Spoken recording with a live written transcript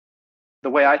The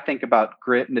way I think about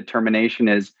grit and determination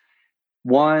is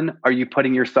one, are you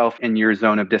putting yourself in your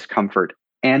zone of discomfort?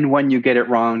 And when you get it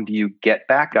wrong, do you get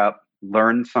back up,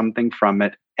 learn something from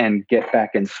it, and get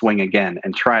back and swing again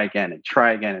and try again and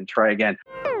try again and try again?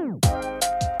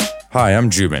 Hi, I'm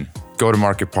Jubin,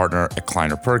 go-to-market partner at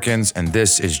Kleiner Perkins, and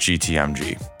this is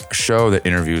GTMG, a show that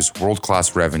interviews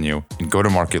world-class revenue and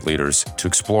go-to-market leaders to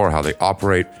explore how they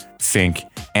operate, think,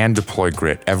 and deploy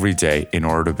grit every day in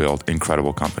order to build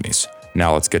incredible companies.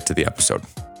 Now let's get to the episode.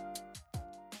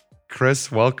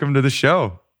 Chris, welcome to the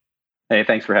show. Hey,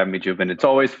 thanks for having me, Jubin. It's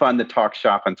always fun to talk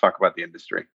shop and talk about the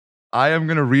industry. I am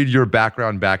going to read your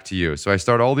background back to you. So I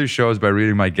start all these shows by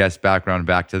reading my guest background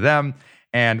back to them.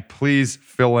 And please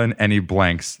fill in any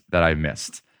blanks that I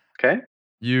missed. Okay.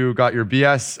 You got your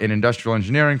BS in industrial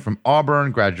engineering from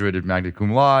Auburn, graduated magna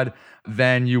cum laude.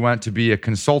 Then you went to be a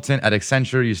consultant at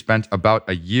Accenture. You spent about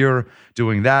a year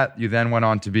doing that. You then went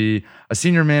on to be a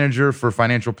senior manager for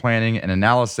financial planning and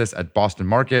analysis at Boston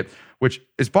Market, which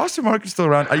is Boston Market still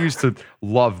around? I used to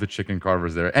love the chicken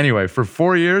carvers there. Anyway, for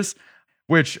 4 years,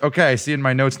 which, okay, I see in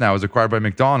my notes now, was acquired by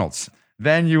McDonald's.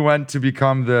 Then you went to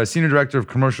become the Senior Director of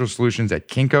Commercial Solutions at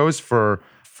Kinko's for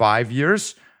 5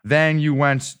 years. Then you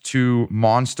went to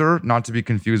Monster, not to be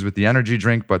confused with the energy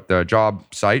drink, but the job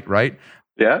site, right?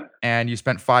 Yeah. And you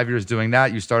spent 5 years doing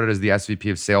that. You started as the SVP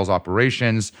of Sales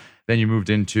Operations. Then you moved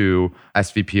into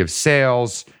SVP of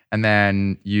Sales. And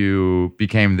then you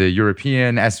became the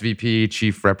European SVP,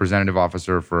 Chief Representative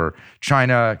Officer for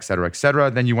China, et cetera, et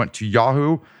cetera. Then you went to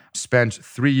Yahoo. Spent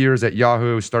 3 years at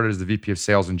Yahoo, started as the VP of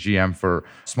Sales and GM for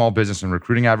small business and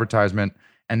recruiting advertisement.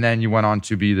 And then you went on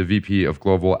to be the VP of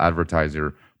Global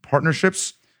Advertiser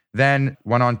Partnerships. Then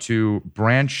went on to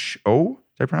Branch O.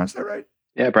 Did I pronounce that right?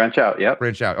 Yeah, Branch Out. Yep.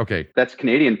 Branch Out. Okay. That's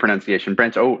Canadian pronunciation.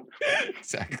 Branch Out.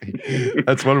 Exactly.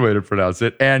 That's one way to pronounce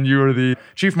it. And you were the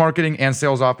Chief Marketing and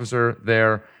Sales Officer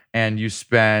there. And you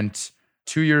spent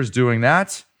 2 years doing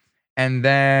that. And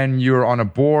then you were on a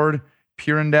board,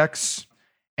 Peer Index.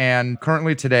 And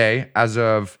currently today, as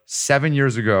of 7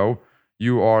 years ago,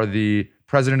 you are the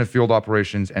President of Field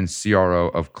Operations and CRO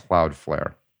of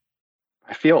Cloudflare.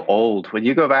 I feel old. When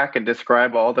you go back and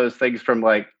describe all those things from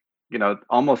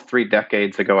almost 3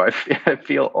 decades ago, I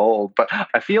feel old. But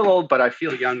I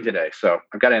feel young today. So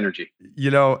I've got energy.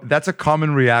 That's a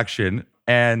common reaction.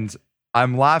 And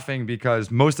I'm laughing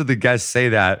because most of the guests say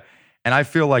that. And I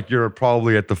feel like you're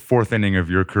probably at the 4th inning of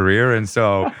your career. And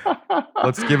so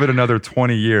let's give it another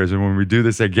 20 years. And when we do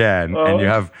this again and you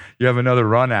have another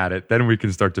run at it, then we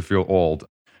can start to feel old.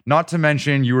 Not to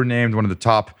mention, you were named one of the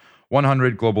top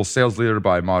 100 global sales leader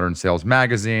by Modern Sales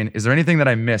Magazine. Is there anything that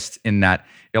I missed in that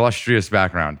illustrious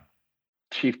background?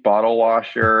 Chief bottle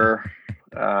washer.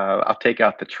 I'll take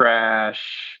out the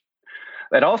trash.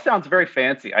 It all sounds very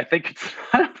fancy. I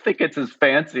don't think it's as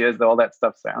fancy as all that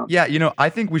stuff sounds. Yeah, I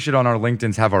think we should on our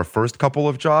LinkedIn's have our first couple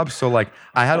of jobs. So I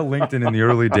had a LinkedIn in the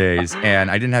early days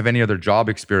and I didn't have any other job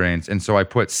experience. And so I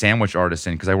put sandwich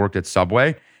artisan because I worked at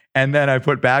Subway. And then I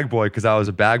put bag boy because I was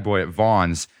a bag boy at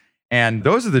Vons. And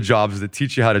those are the jobs that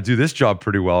teach you how to do this job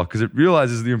pretty well because it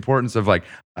realizes the importance of I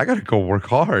got to go work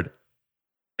hard.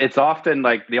 It's often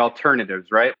like the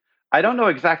alternatives, right? I don't know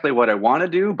exactly what I want to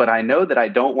do, but I know that I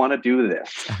don't want to do this.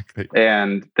 Exactly.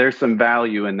 And there's some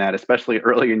value in that, especially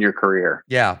early in your career.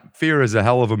 Yeah, fear is a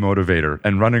hell of a motivator.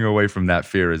 And running away from that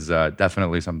fear is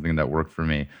definitely something that worked for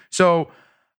me. So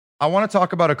I want to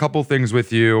talk about a couple things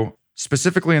with you,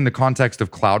 specifically in the context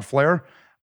of Cloudflare.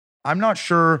 I'm not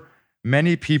sure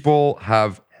many people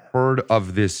have heard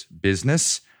of this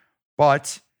business,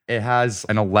 but it has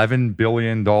an $11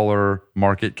 billion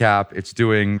market cap. It's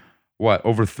doing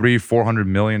over $400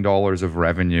 million of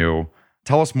revenue.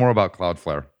 Tell us more about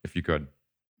Cloudflare, if you could.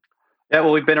 Yeah,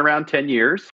 well, we've been around 10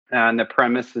 years. And the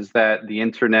premise is that the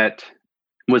internet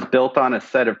was built on a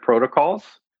set of protocols.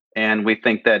 And we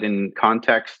think that in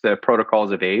context, the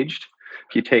protocols have aged.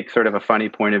 If you take sort of a funny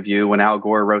point of view, when Al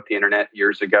Gore wrote the internet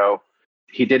years ago,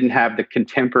 he didn't have the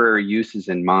contemporary uses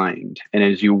in mind. And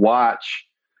as you watch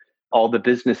all the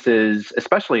businesses,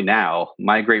 especially now,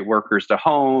 migrate workers to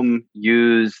home,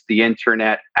 use the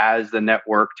internet as the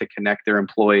network to connect their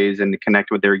employees and to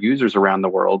connect with their users around the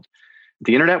world.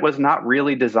 The internet was not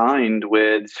really designed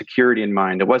with security in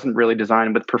mind. It wasn't really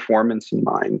designed with performance in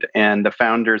mind. And the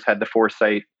founders had the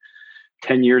foresight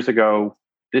 10 years ago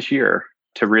this year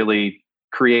to really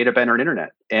create a better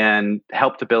internet and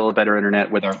help to build a better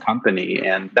internet with our company.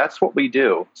 And that's what we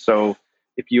do. So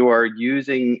if you are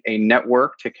using a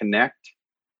network to connect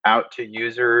out to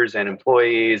users and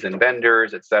employees and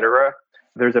vendors, et cetera,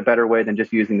 there's a better way than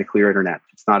just using the clear internet.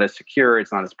 It's not as secure.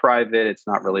 It's not as private. It's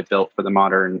not really built for the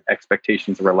modern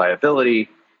expectations of reliability.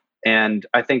 And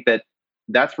I think that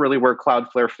that's really where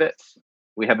Cloudflare fits.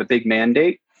 We have a big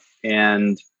mandate,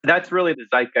 and that's really the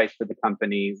zeitgeist for the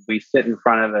company. We sit in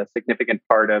front of a significant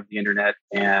part of the internet,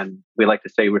 and we like to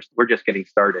say we're just getting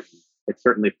started. It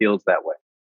certainly feels that way.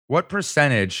 What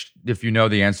percentage, if you know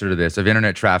the answer to this, of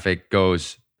internet traffic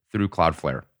goes through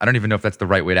Cloudflare? I don't even know if that's the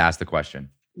right way to ask the question.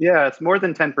 Yeah, it's more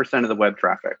than 10% of the web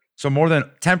traffic. So more than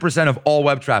 10% of all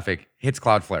web traffic hits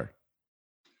Cloudflare.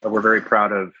 But we're very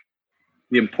proud of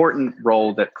the important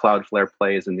role that Cloudflare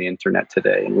plays in the internet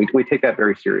today. And we take that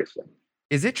very seriously.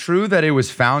 Is it true that it was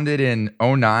founded in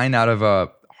 '09 out of a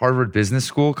Harvard Business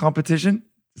School competition?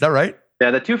 Is that right?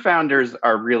 Yeah, the two founders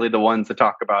are really the ones to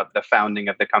talk about the founding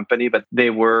of the company, but they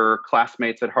were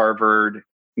classmates at Harvard.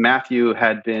 Matthew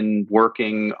had been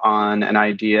working on an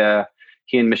idea.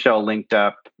 He and Michelle linked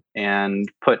up and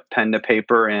put pen to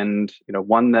paper and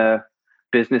won the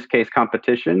business case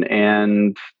competition.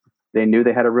 And they knew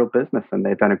they had a real business, and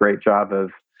they've done a great job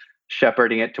of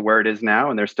shepherding it to where it is now.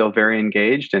 And they're still very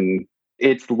engaged. And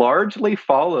it's largely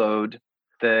followed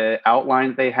the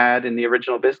outline they had in the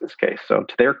original business case. So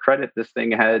to their credit, this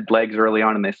thing had legs early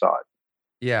on and they saw it.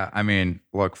 Yeah, I mean,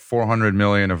 look, 400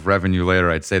 million of revenue later,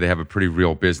 I'd say they have a pretty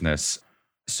real business.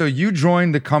 So you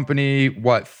joined the company,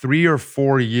 3 or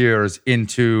 4 years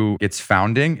into its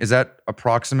founding? Is that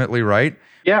approximately right?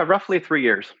 Yeah, roughly 3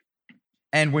 years.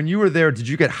 And when you were there, did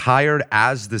you get hired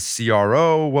as the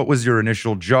CRO? What was your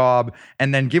initial job?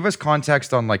 And then give us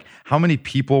context on how many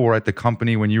people were at the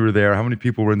company when you were there? How many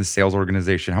people were in the sales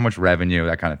organization? How much revenue?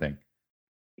 That kind of thing.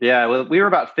 Yeah, well, we were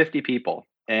about 50 people.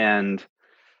 And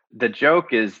the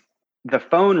joke is the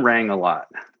phone rang a lot.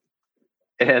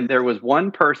 And there was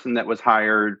one person that was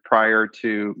hired prior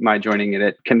to my joining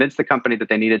it, convinced the company that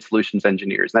they needed solutions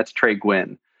engineers. That's Trey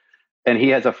Gwynn. And he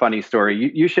has a funny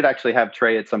story. You should actually have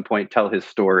Trey at some point tell his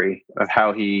story of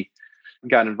how he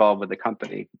got involved with the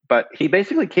company. But he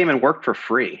basically came and worked for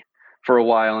free for a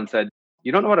while and said,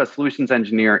 you don't know what a solutions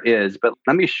engineer is, but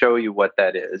let me show you what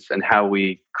that is and how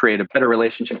we create a better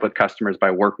relationship with customers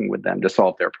by working with them to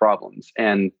solve their problems.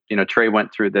 And, Trey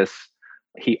went through this.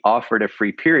 He offered a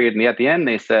free period. And at the end,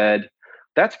 they said,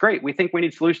 that's great. We think we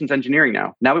need solutions engineering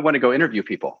now. Now we want to go interview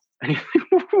people. And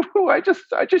I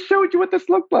just showed you what this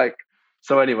looked like.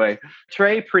 So anyway,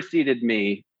 Trey preceded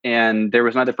me, and there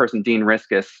was another person, Dean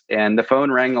Riskus, and the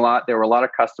phone rang a lot. There were a lot of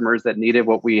customers that needed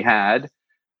what we had,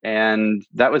 and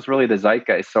that was really the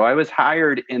zeitgeist. So I was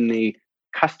hired in the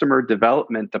customer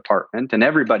development department, and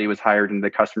everybody was hired in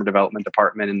the customer development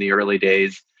department in the early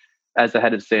days as the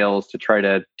head of sales to try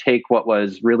to take what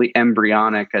was really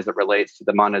embryonic as it relates to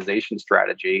the monetization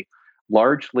strategy.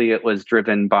 Largely, it was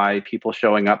driven by people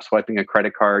showing up, swiping a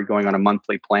credit card, going on a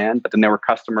monthly plan. But then there were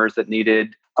customers that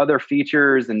needed other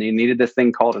features, and they needed this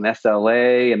thing called an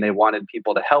SLA, and they wanted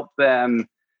people to help them.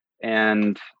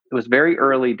 And it was very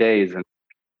early days. And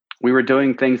we were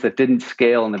doing things that didn't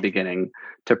scale in the beginning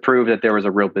to prove that there was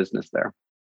a real business there.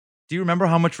 Do you remember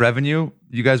how much revenue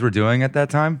you guys were doing at that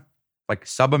time?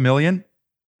 Sub $1 million?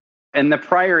 In the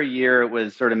prior year, it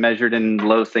was sort of measured in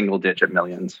low single-digit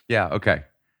millions. Yeah, okay.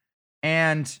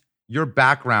 And your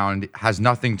background has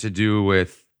nothing to do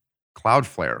with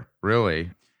Cloudflare, really.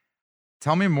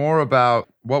 Tell me more about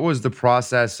what was the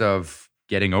process of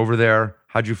getting over there?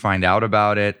 How'd you find out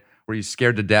about it? Were you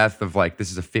scared to death of this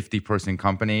is a 50-person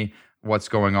company? What's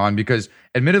going on? Because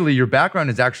admittedly, your background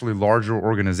is actually larger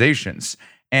organizations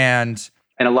and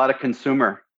a lot of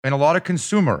consumer.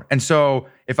 And so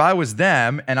if I was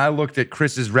them and I looked at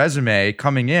Chris's resume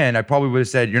coming in, I probably would have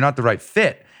said, you're not the right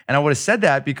fit. And I would have said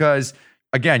that because,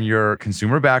 again, your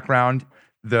consumer background,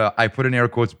 I put in air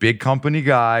quotes, big company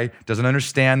guy, doesn't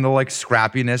understand the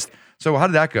scrappiness. So how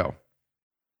did that go?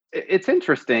 It's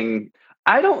interesting.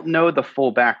 I don't know the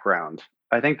full background.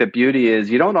 I think the beauty is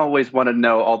you don't always want to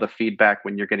know all the feedback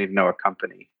when you're getting to know a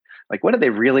company. What did they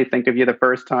really think of you the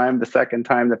first time, the second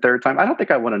time, the third time? I don't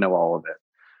think I want to know all of it.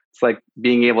 It's like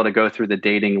being able to go through the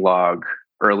dating log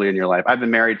early in your life. I've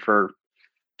been married for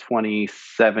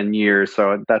 27 years,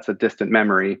 so that's a distant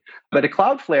memory. But at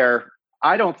Cloudflare,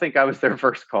 I don't think I was their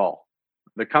first call.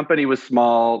 The company was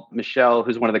small. Michelle,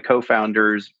 who's one of the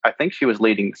co-founders, I think she was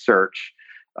leading the search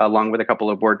along with a couple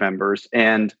of board members.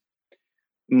 And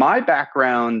my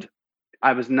background,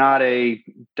 I was not a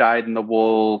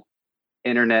dyed-in-the-wool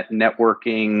internet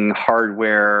networking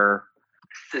hardware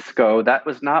Cisco. That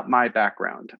was not my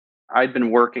background. I'd been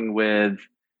working with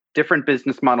different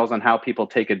business models on how people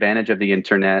take advantage of the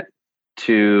internet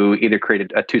to either create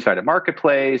a two-sided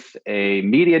marketplace, a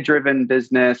media-driven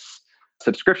business,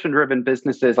 subscription-driven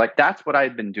businesses. That's what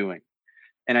I'd been doing.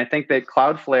 And I think that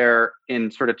Cloudflare,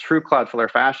 in sort of true Cloudflare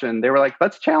fashion, they were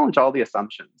let's challenge all the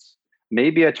assumptions.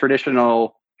 Maybe a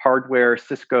traditional hardware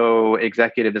Cisco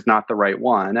executive is not the right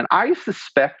one. And I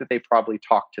suspect that they probably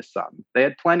talked to some. They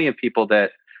had plenty of people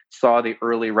that saw the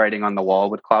early writing on the wall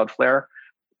with Cloudflare.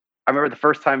 I remember the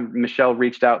first time Michelle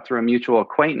reached out through a mutual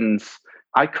acquaintance,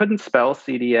 I couldn't spell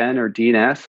CDN or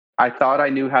DNS. I thought I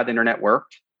knew how the internet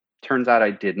worked. Turns out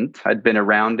I didn't. I'd been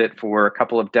around it for a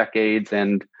couple of decades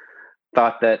and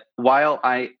thought that while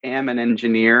I am an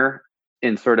engineer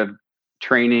in sort of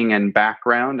training and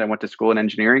background, I went to school in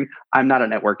engineering, I'm not a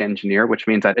network engineer, which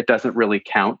means that it doesn't really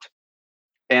count.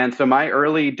 And so my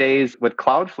early days with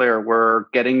Cloudflare were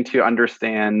getting to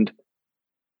understand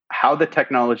how the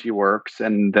technology works,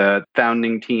 and the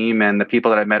founding team and the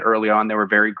people that I met early on, they were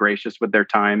very gracious with their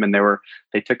time, and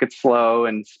they took it slow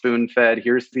and spoon fed.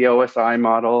 Here's the OSI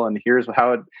model, and here's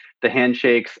the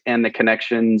handshakes and the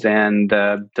connections and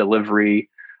the delivery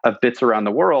of bits around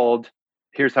the world.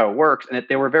 Here's how it works. And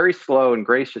they were very slow and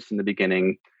gracious in the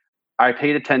beginning. I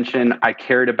paid attention. I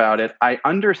cared about it. I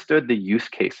understood the use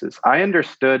cases. I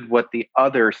understood what the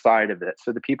other side of it.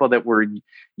 So the people that were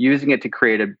using it to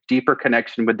create a deeper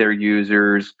connection with their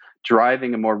users,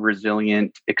 driving a more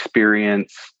resilient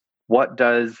experience. What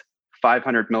does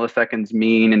 500 milliseconds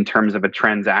mean in terms of a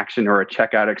transaction or a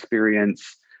checkout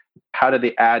experience? How do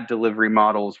the ad delivery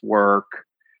models work?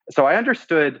 So I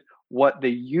understood what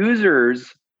the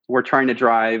users were trying to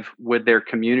drive with their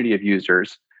community of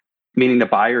users, meaning the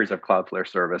buyers of Cloudflare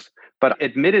service. But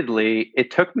admittedly, it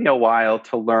took me a while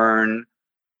to learn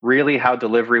really how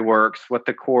delivery works, what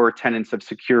the core tenets of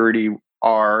security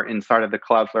are inside of the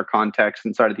Cloudflare context,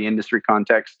 inside of the industry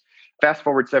context. Fast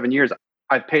forward 7 years,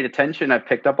 I've paid attention, I've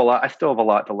picked up a lot. I still have a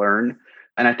lot to learn.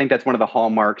 And I think that's one of the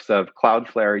hallmarks of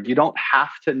Cloudflare. You don't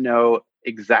have to know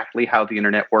exactly how the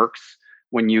internet works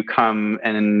when you come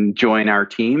and join our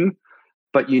team,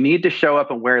 but you need to show up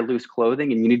and wear loose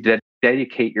clothing, and you need to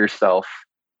dedicate yourself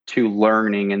to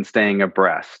learning and staying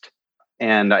abreast.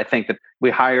 And I think that we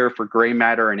hire for gray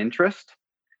matter and interest.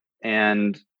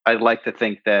 And I'd like to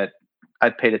think that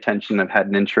I've paid attention, I've had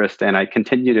an interest, and I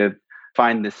continue to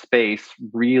find this space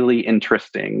really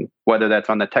interesting, whether that's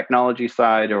on the technology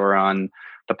side or on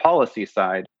the policy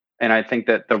side. And I think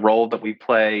that the role that we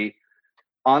play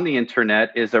on the internet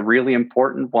is a really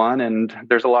important one. And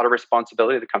there's a lot of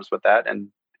responsibility that comes with that. And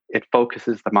it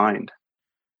focuses the mind.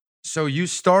 So you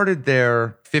started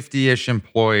there, 50-ish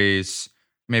employees,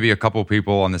 maybe a couple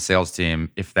people on the sales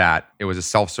team, if that. It was a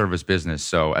self-service business.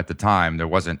 So at the time, there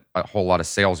wasn't a whole lot of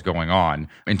sales going on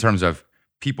in terms of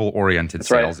people-oriented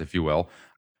sales, if you will.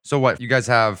 So what, you guys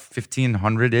have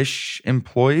 1,500-ish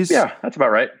employees? Yeah, that's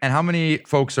about right. And how many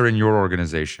folks are in your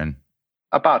organization?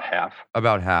 About half.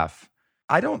 About half.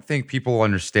 I don't think people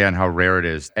understand how rare it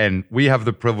is. And we have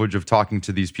the privilege of talking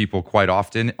to these people quite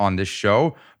often on this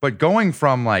show. But going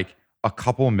from like a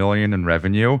couple million in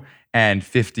revenue and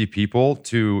 50 people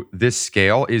to this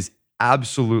scale is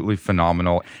absolutely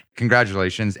phenomenal.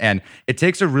 Congratulations. And it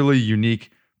takes a really unique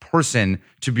person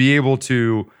to be able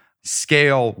to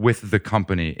scale with the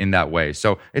company in that way.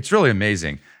 So it's really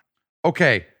amazing.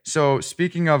 Okay, so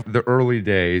speaking of the early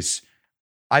days,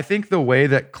 I think the way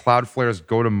that Cloudflare's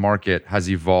go-to-market has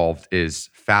evolved is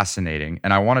fascinating.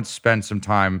 And I wanted to spend some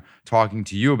time talking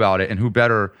to you about it. And who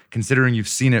better, considering you've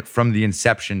seen it from the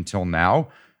inception till now.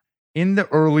 In the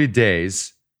early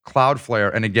days,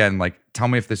 Cloudflare, and again, like, tell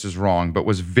me if this is wrong, but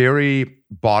was very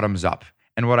bottoms up.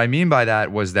 And what I mean by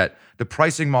that was that the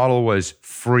pricing model was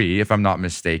free, if I'm not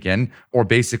mistaken, or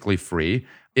basically free.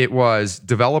 It was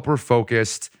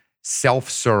developer-focused,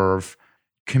 self-serve,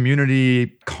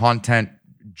 community content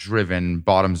driven,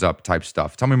 bottoms up type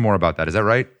stuff. Tell me more about that. Is that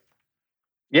right?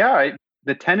 Yeah.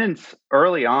 The tenants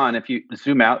early on, if you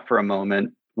zoom out for a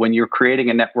moment, when you're creating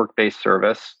a network-based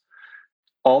service,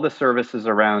 all the services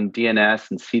around DNS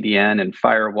and CDN and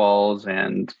firewalls,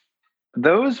 and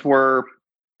those were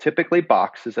typically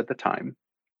boxes at the time.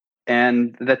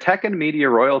 And the tech and media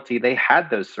royalty, they had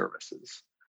those services.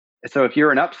 So if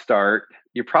you're an upstart,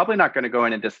 you're probably not going to go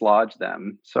in and dislodge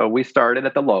them. So we started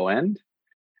at the low end,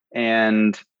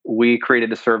 and we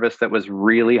created a service that was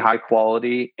really high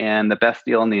quality and the best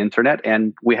deal on the internet.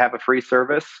 And we have a free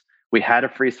service. We had a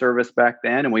free service back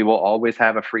then, and we will always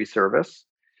have a free service.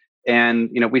 And,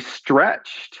 we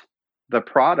stretched the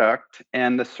product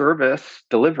and the service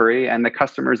delivery and the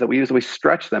customers that we use, we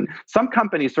stretch them. Some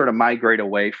companies sort of migrate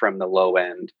away from the low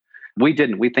end. We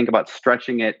didn't. We think about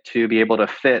stretching it to be able to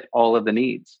fit all of the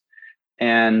needs.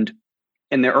 And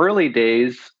in the early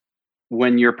days,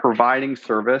 when you're providing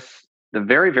service, the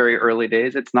very, very early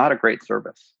days, it's not a great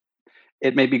service.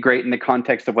 It may be great in the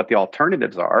context of what the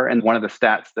alternatives are. And one of the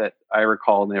stats that I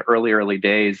recall in the early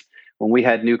days, when we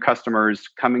had new customers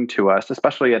coming to us,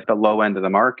 especially at the low end of the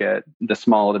market, the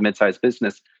small to mid-sized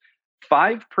business,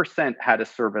 5% had a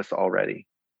service already,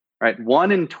 right?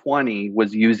 1 in 20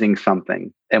 was using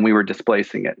something and we were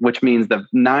displacing it, which means the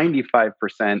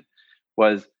 95%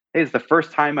 was, hey, it's the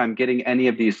first time I'm getting any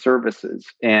of these services.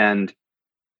 And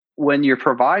when you're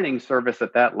providing service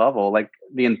at that level, like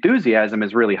the enthusiasm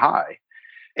is really high.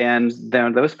 And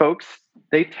then those folks,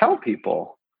 they tell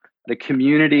people the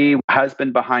community has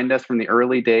been behind us from the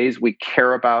early days. We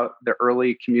care about the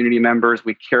early community members.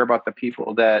 We care about the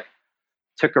people that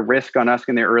took a risk on us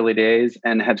in the early days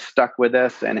and have stuck with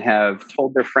us and have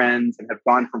told their friends and have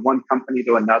gone from one company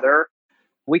to another.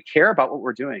 We care about what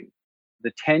we're doing.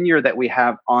 The tenure that we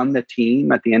have on the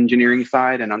team at the engineering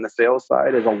side and on the sales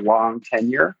side is a long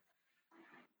tenure.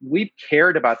 We've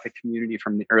cared about the community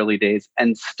from the early days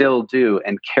and still do,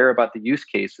 and care about the use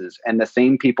cases. And the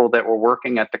same people that were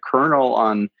working at the kernel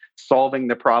on solving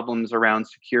the problems around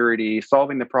security,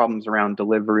 solving the problems around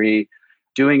delivery,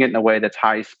 doing it in a way that's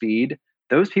high speed,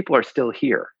 those people are still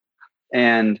here.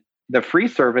 And the free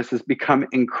service has become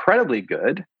incredibly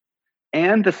good.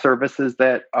 And the services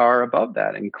that are above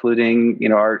that, including,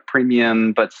 our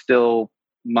premium, but still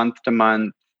month to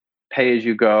month, pay as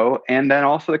you go, and then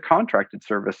also the contracted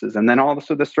services, and then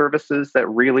also the services that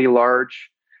really large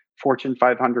Fortune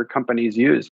 500 companies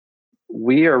use.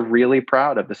 We are really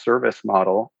proud of the service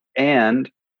model, and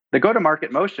the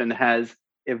go-to-market motion has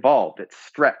evolved. It's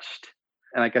stretched.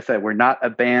 And like I said, we're not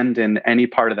abandoned any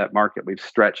part of that market. We've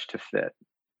stretched to fit.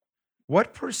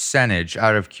 What percentage,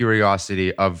 out of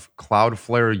curiosity, of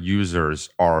Cloudflare users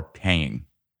are paying?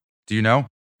 Do you know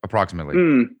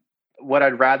approximately? What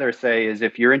I'd rather say is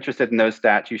if you're interested in those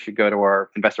stats, you should go to our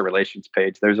investor relations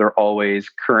page. Those are always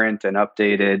current and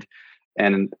updated.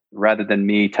 And rather than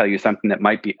me tell you something that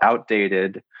might be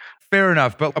outdated. Fair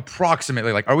enough. But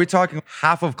approximately, are we talking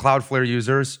half of Cloudflare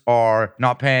users are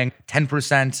not paying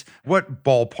 10%? What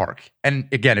ballpark? And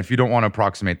again, if you don't want to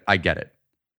approximate, I get it.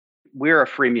 We're a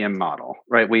freemium model,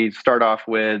 right? We start off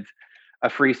with a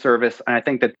free service. And I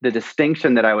think that the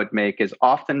distinction that I would make is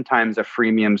oftentimes a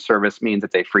freemium service means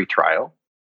it's a free trial,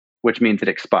 which means it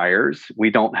expires. We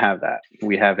don't have that.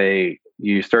 We have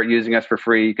you start using us for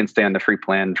free, you can stay on the free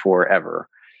plan forever.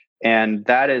 And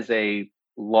that is a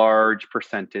large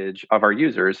percentage of our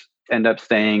users end up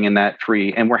staying in that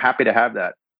free. And we're happy to have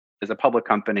that. As a public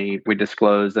company, we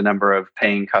disclose the number of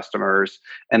paying customers,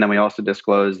 and then we also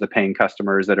disclose the paying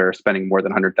customers that are spending more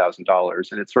than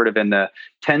 $100,000. And it's sort of in the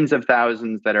tens of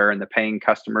thousands that are in the paying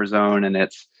customer zone, and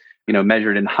it's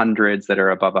measured in hundreds that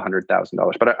are above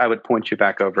 $100,000. But I would point you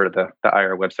back over to the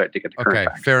IR website to get the current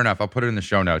facts. Fair enough. I'll put it in the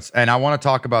show notes. And I want to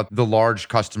talk about the large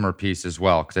customer piece as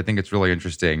well, because I think it's really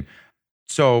interesting.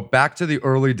 So back to the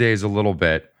early days a little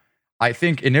bit. I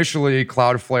think initially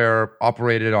Cloudflare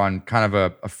operated on kind of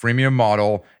a freemium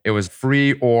model. It was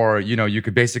free, or, you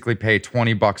could basically pay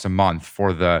 $20 a month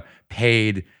for the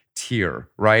paid tier,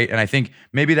 right? And I think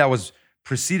maybe that was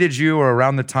preceded you or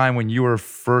around the time when you were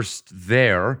first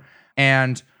there.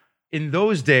 And in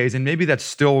those days, and maybe that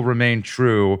still remained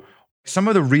true, some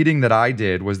of the reading that I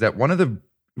did was that one of the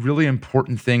really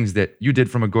important things that you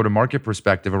did from a go-to-market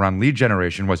perspective around lead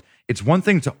generation was it's one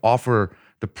thing to offer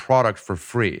the product for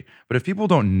free, but if people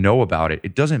don't know about it,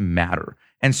 it doesn't matter.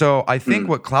 And so I think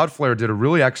what Cloudflare did a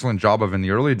really excellent job of in the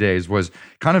early days was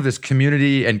kind of this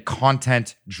community and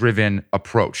content-driven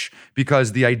approach,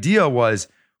 because the idea was,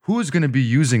 who's going to be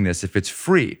using this if it's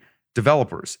free?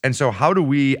 Developers. And so how do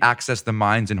we access the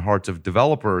minds and hearts of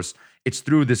developers? It's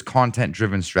through this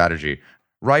content-driven strategy.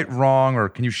 Right, wrong, or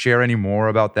can you share any more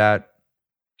about that?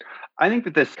 I think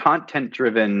that this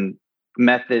content-driven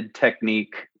method,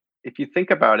 technique, if you think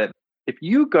about it, if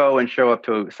you go and show up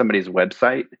to somebody's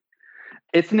website,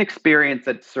 it's an experience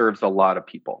that serves a lot of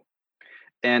people.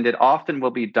 And it often will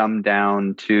be dumbed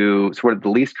down to sort of the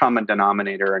least common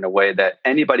denominator in a way that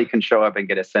anybody can show up and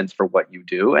get a sense for what you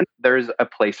do. And there's a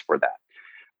place for that.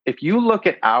 If you look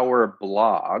at our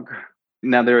blog,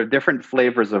 now there are different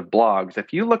flavors of blogs.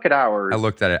 If you look at ours... I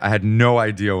looked at it. I had no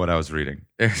idea what I was reading.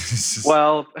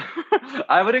 Well,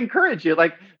 I would encourage you.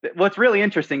 What's really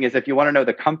interesting is if you want to know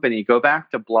the company, go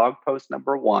back to blog post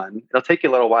number 1. It'll take you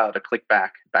a little while to click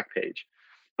back page.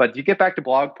 But you get back to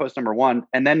blog post number 1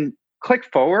 and then click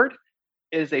forward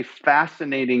is a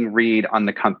fascinating read on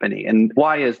the company. And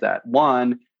why is that?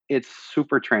 One, it's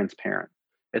super transparent.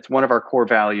 It's one of our core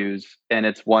values, and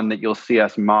it's one that you'll see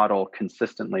us model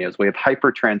consistently as we have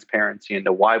hyper transparency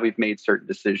into why we've made certain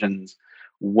decisions.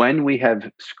 When we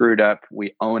have screwed up,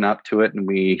 we own up to it and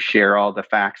we share all the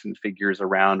facts and figures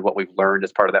around what we've learned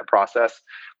as part of that process.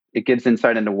 It gives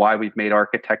insight into why we've made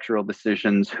architectural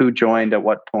decisions, who joined at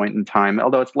what point in time,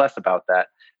 although it's less about that.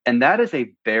 And that is a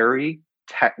very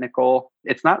technical.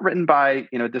 It's not written by,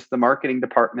 just the marketing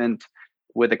department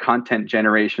with a content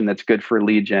generation that's good for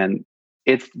lead gen.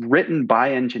 It's written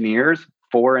by engineers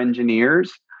for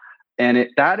engineers. And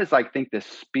that is, I think, the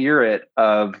spirit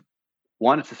of,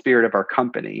 one, it's the spirit of our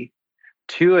company.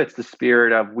 Two, it's the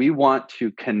spirit of, we want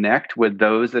to connect with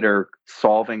those that are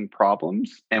solving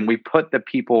problems. And we put the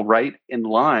people right in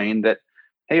line that,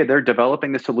 hey, they're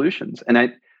developing the solutions.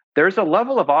 And there's a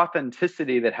level of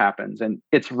authenticity that happens. And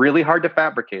it's really hard to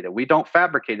fabricate it. We don't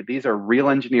fabricate it. These are real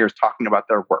engineers talking about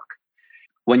their work.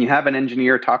 When you have an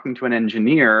engineer talking to an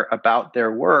engineer about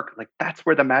their work, like, that's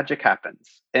where the magic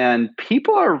happens. And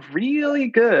people are really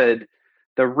good.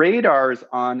 The radars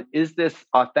on, is this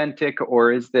authentic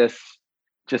or is this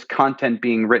just content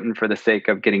being written for the sake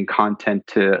of getting content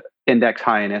to index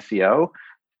high in SEO?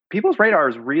 People's radar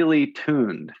is really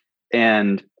tuned.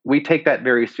 And we take that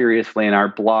very seriously. And our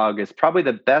blog is probably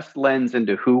the best lens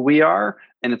into who we are.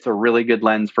 And it's a really good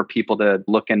lens for people to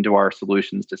look into our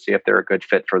solutions to see if they're a good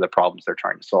fit for the problems they're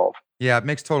trying to solve. Yeah, it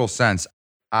makes total sense.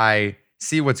 I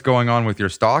see what's going on with your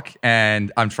stock,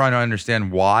 and I'm trying to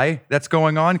understand why that's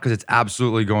going on, because it's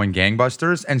absolutely going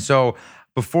gangbusters. And so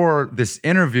before this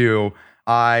interview,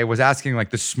 I was asking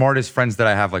like the smartest friends that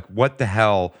I have, like, what the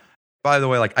hell? By the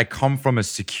way, like, I come from a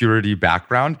security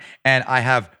background and I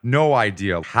have no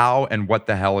idea how and what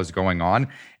the hell is going on.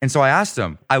 And so I asked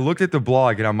him, I looked at the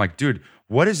blog and I'm like, dude,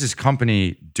 what is this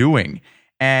company doing?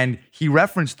 And he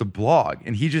referenced the blog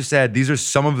and he just said, these are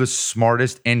some of the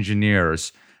smartest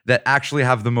engineers that actually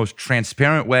have the most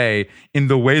transparent way in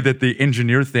the way that they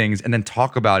engineer things and then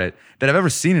talk about it that I've ever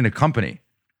seen in a company.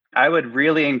 I would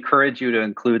really encourage you to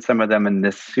include some of them in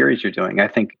this series you're doing. I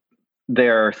think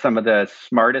they're some of the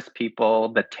smartest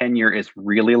people. The tenure is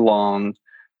really long.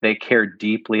 They care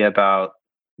deeply about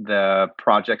the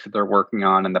projects that they're working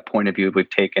on and the point of view we've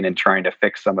taken in trying to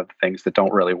fix some of the things that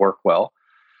don't really work well.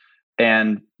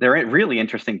 And they're really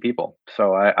interesting people.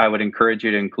 So I would encourage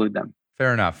you to include them.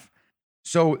 Fair enough.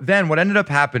 So then what ended up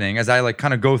happening, as I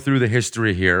kind of go through the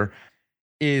history here,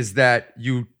 is that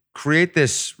you create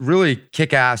this really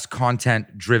kick-ass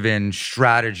content-driven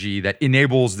strategy that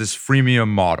enables this freemium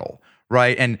model,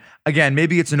 right? And again,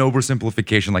 maybe it's an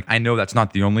oversimplification. Like, I know that's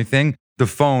not the only thing. The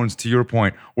phones, to your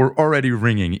point, were already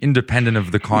ringing independent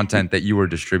of the content that you were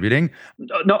distributing.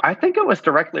 No, I think it was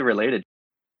directly related.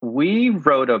 We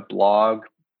wrote a blog,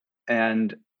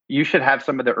 and you should have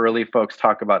some of the early folks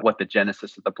talk about what the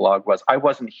genesis of the blog was. I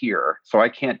wasn't here, so I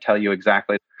can't tell you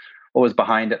exactly what was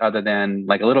behind it other than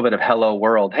like a little bit of hello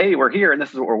world. Hey, we're here and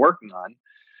this is what we're working on.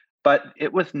 But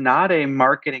it was not a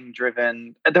marketing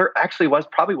driven. There actually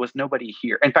probably was nobody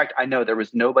here. In fact, I know there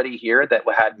was nobody here that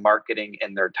had marketing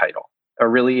in their title or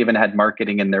really even had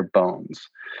marketing in their bones,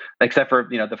 except for,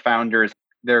 the founders.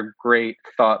 They're great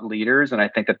thought leaders. And I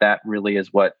think that really is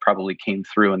what probably came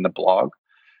through in the blog.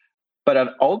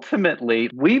 But ultimately,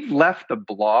 we've left the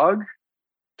blog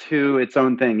to its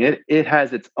own thing. It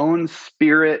has its own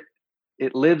spirit.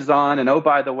 It lives on. And oh,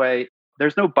 by the way,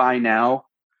 there's no buy now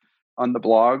on the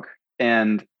blog.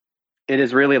 And it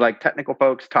is really like technical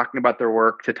folks talking about their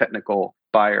work to technical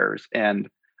buyers. And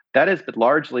that has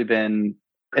largely been,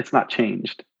 it's not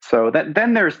changed. So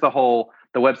then there's the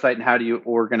website and how do you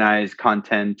organize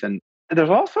content. And there's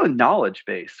also a knowledge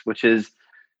base, which is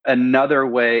another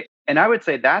way. And I would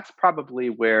say that's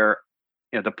probably where,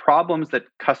 the problems that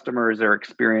customers are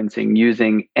experiencing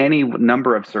using any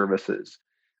number of services,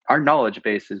 our knowledge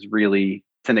base is really,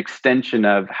 it's an extension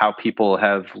of how people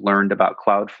have learned about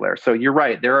Cloudflare. So you're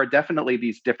right. There are definitely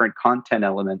these different content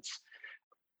elements,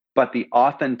 but the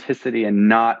authenticity and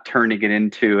not turning it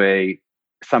into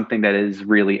something that is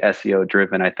really SEO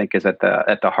driven, I think is at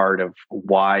the heart of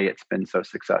why it's been so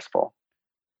successful.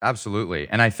 Absolutely.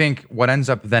 And I think what ends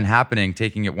up then happening,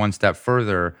 taking it one step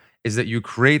further, is that you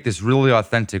create this really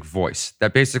authentic voice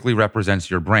that basically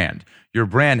represents your brand. Your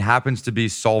brand happens to be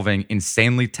solving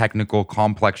insanely technical,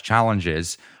 complex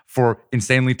challenges for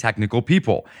insanely technical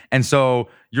people. And so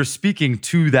you're speaking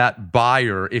to that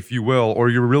buyer, if you will, or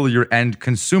you're really your end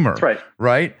consumer. That's right.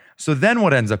 Right? So then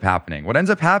what ends up happening? What ends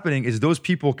up happening is those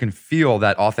people can feel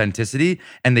that authenticity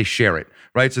and they share it,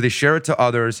 right? So they share it to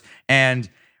others. And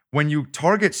when you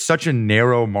target such a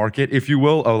narrow market, if you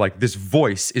will, or like this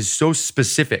voice is so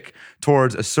specific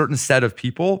towards a certain set of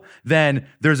people, then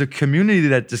there's a community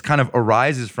that just kind of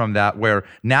arises from that where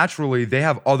naturally they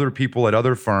have other people at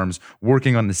other firms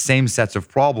working on the same sets of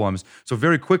problems. So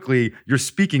very quickly, you're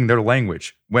speaking their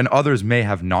language when others may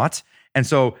have not. And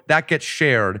so that gets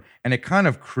shared and it kind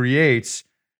of creates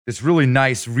this really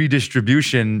nice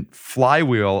redistribution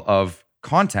flywheel of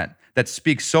content that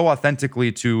speaks so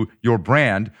authentically to your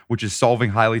brand, which is solving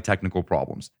highly technical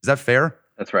problems. Is that fair?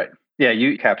 That's right. Yeah,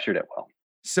 you captured it well.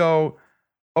 So,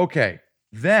 okay,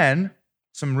 then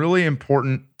some really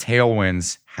important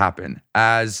tailwinds happen,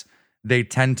 as they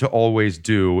tend to always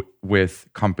do with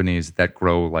companies that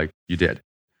grow like you did.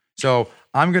 So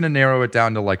I'm going to narrow it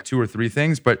down to like two or three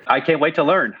things, but I can't wait to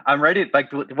learn. I'm ready.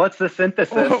 Like, what's the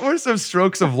synthesis? what were some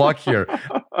strokes of luck here?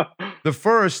 The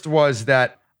first was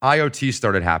that IoT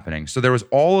started happening. So there was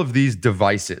all of these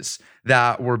devices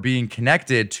that were being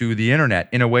connected to the internet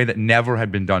in a way that never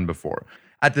had been done before.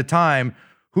 At the time,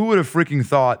 who would have freaking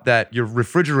thought that your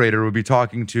refrigerator would be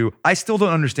talking to? I still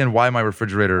don't understand why my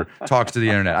refrigerator talks to the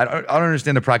internet. I don't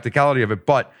understand the practicality of it,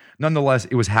 but nonetheless,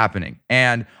 it was happening.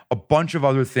 And a bunch of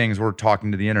other things were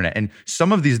talking to the internet. And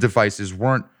some of these devices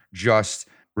weren't just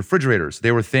refrigerators.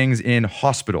 They were things in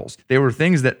hospitals. They were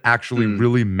things that actually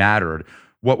really mattered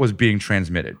what was being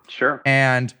transmitted. Sure.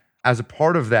 And as a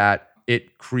part of that,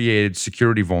 it created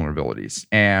security vulnerabilities,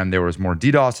 and there was more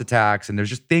DDoS attacks, and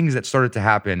there's just things that started to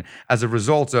happen as a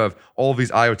result of all of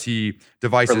these IoT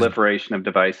devices. Proliferation of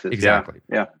devices. Exactly.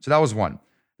 Yeah. So that was one.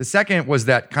 The second was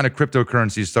that kind of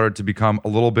cryptocurrencies started to become a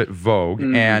little bit vogue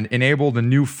and enabled a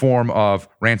new form of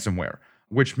ransomware,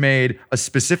 which made a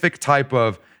specific type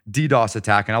of DDoS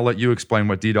attack, and I'll let you explain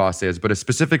what DDoS is, but a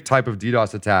specific type of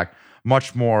DDoS attack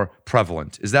much more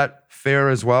prevalent. Is that fair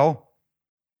as well?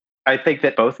 I think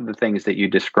that both of the things that you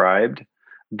described,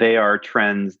 they are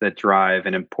trends that drive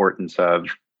an importance of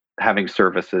having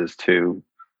services to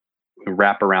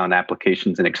wrap around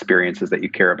applications and experiences that you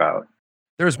care about.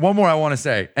 There's one more I want to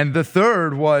say. And the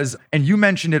third was, and you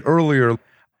mentioned it earlier,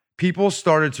 people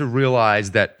started to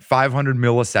realize that 500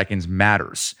 milliseconds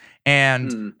matters.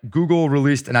 And Google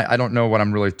released, and I don't know what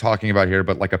I'm really talking about here,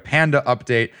 but like a Panda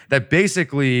update that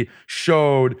basically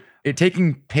showed it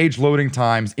taking page loading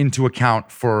times into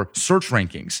account for search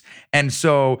rankings. And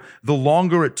so the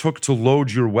longer it took to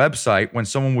load your website, when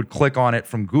someone would click on it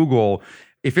from Google,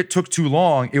 if it took too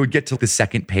long, it would get to the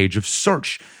second page of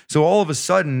search. So all of a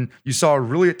sudden, you saw a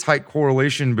really tight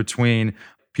correlation between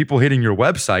people hitting your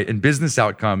website and business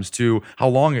outcomes to how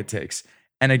long it takes.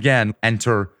 And again,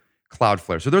 enter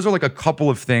Cloudflare. So those are like a couple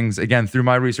of things, again, through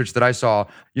my research that I saw.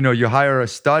 You know, you hire a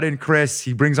stud in Chris,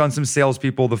 he brings on some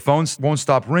salespeople, the phones won't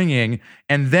stop ringing,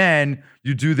 and then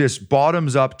you do this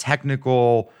bottoms up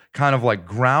technical kind of like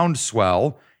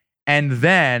groundswell, and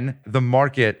then the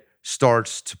market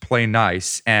starts to play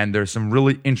nice, and there's some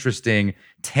really interesting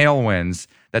tailwinds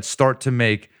that start to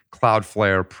make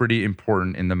Cloudflare pretty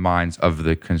important in the minds of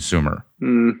the consumer.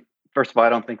 First of all, I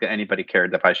don't think that anybody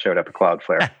cared if I showed up at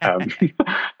Cloudflare.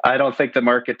 I don't think the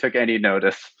market took any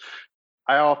notice.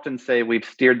 I often say we've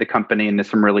steered the company into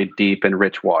some really deep and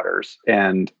rich waters.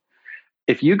 And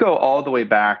if you go all the way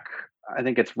back, I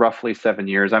think it's roughly 7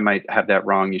 years. I might have that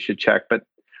wrong. You should check. But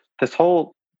this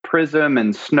whole Prism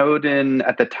and Snowden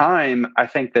at the time, I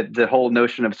think that the whole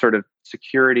notion of sort of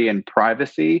security and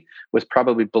privacy was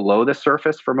probably below the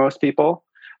surface for most people.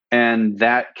 And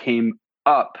that came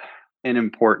up in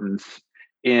importance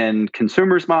in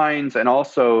consumers' minds and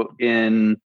also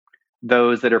in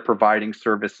those that are providing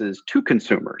services to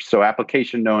consumers. So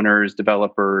application owners,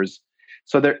 developers.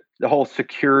 So the whole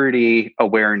security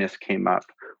awareness came up.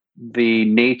 The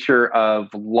nature of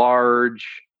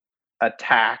large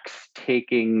attacks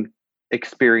taking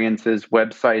experiences,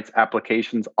 websites,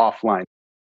 applications offline.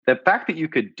 The fact that you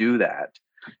could do that,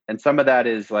 and some of that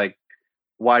is like,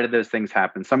 why did those things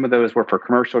happen? Some of those were for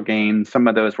commercial gain. Some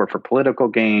of those were for political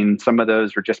gain. Some of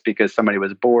those were just because somebody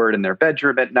was bored in their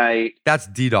bedroom at night. That's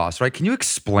DDoS, right? Can you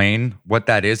explain what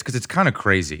that is? Because it's kind of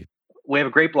crazy. We have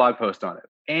a great blog post on it.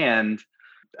 And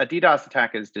a DDoS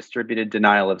attack is distributed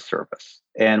denial of service.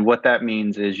 And what that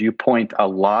means is you point a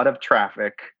lot of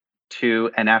traffic to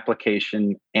an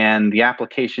application, and the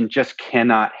application just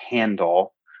cannot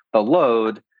handle the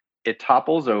load. It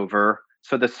topples over.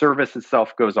 So the service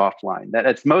itself goes offline. That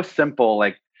it's most simple,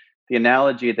 like the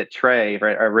analogy that Trey,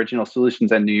 right, our original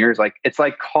solutions engineers, like it's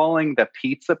like calling the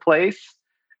pizza place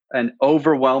and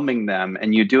overwhelming them,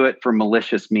 and you do it for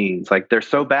malicious means. Like they're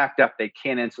so backed up they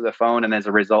can't answer the phone, and as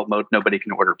a result, nobody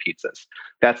can order pizzas.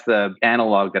 That's the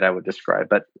analog that I would describe.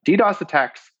 But DDoS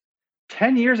attacks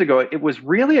 10 years ago, it was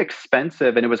really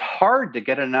expensive, and it was hard to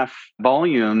get enough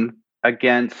volume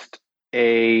against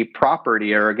a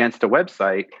property or against a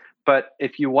website. But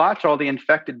if you watch all the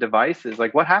infected devices,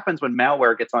 like what happens when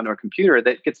malware gets onto a computer,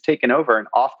 that gets taken over, and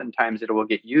oftentimes it will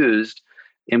get used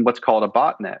in what's called a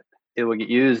botnet. It will get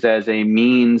used as a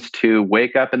means to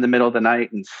wake up in the middle of the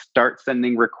night and start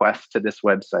sending requests to this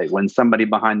website when somebody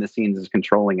behind the scenes is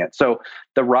controlling it. So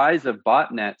the rise of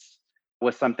botnets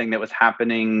was something that was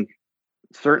happening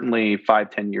certainly 5,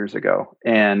 10 years ago.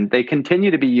 And they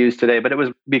continue to be used today, but it was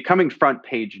becoming front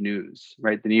page news,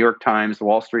 right? The New York Times, the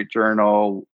Wall Street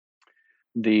Journal,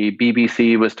 the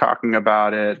BBC was talking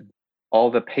about it, all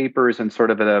the papers and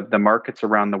sort of the markets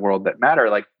around the world that matter.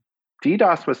 Like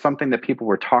DDoS was something that people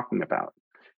were talking about.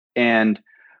 And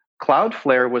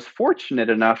Cloudflare was fortunate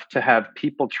enough to have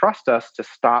people trust us to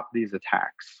stop these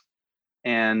attacks.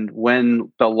 And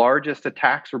when the largest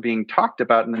attacks were being talked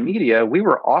about in the media, we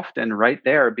were often right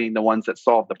there being the ones that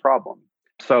solved the problem.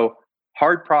 So,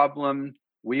 hard problem.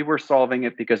 We were solving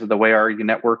it because of the way our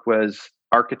network was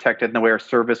architected and the way our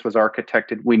service was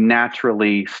architected. We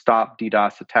naturally stopped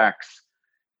DDoS attacks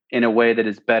in a way that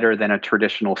is better than a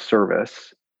traditional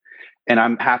service. And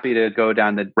I'm happy to go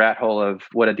down the rat hole of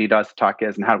what a DDoS attack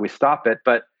is and how do we stop it.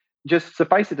 But just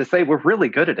suffice it to say, we're really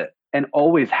good at it and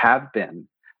always have been.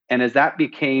 And as that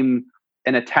became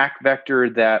an attack vector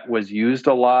that was used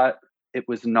a lot, it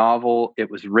was novel,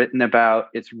 it was written about,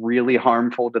 it's really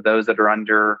harmful to those that are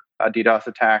under a DDoS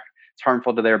attack. It's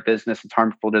harmful to their business, it's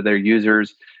harmful to their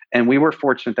users. And we were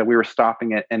fortunate that we were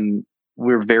stopping it and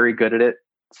we were very good at it.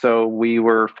 So we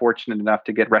were fortunate enough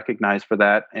to get recognized for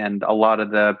that. And a lot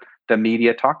of the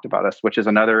media talked about us, which is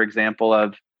another example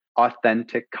of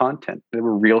authentic content. They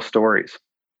were real stories.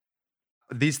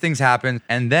 These things happen.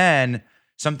 And then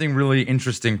something really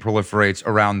interesting proliferates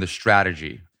around the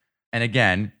strategy. And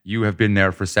again, you have been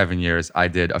there for 7 years. I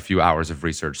did a few hours of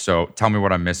research. So tell me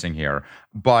what I'm missing here.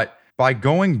 But by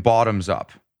going bottoms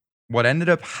up, what ended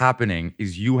up happening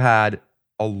is you had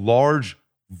a large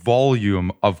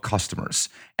volume of customers.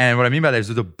 And what I mean by that is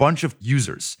there's a bunch of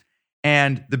users.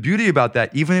 And the beauty about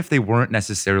that, even if they weren't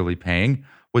necessarily paying,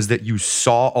 was that you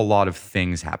saw a lot of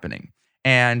things happening.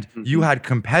 And you had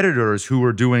competitors who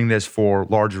were doing this for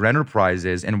larger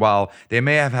enterprises. And while they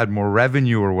may have had more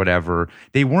revenue or whatever,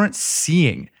 they weren't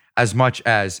seeing as much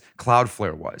as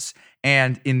Cloudflare was.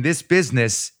 And in this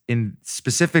business, in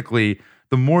specifically,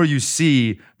 the more you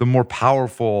see, the more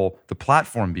powerful the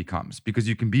platform becomes because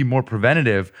you can be more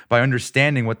preventative by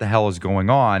understanding what the hell is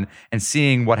going on and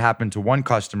seeing what happened to one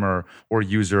customer or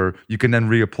user, you can then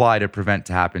reapply to prevent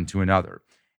to happen to another.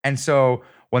 And so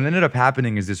what ended up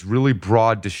happening is this really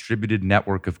broad distributed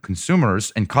network of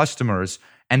consumers and customers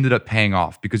ended up paying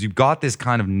off because you've got this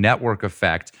kind of network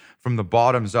effect from the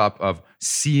bottoms up of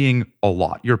seeing a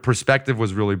lot. Your perspective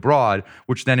was really broad,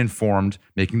 which then informed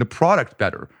making the product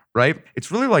better, right?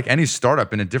 It's really like any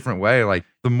startup in a different way. Like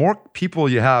the more people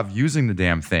you have using the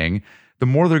damn thing, the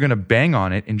more they're going to bang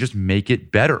on it and just make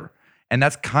it better. And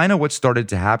that's kind of what started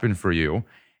to happen for you.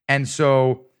 And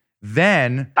so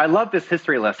then I love this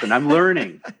history lesson. I'm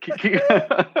learning.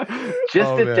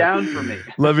 Just sit down for me.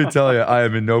 Let me tell you, I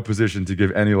am in no position to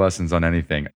give any lessons on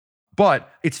anything.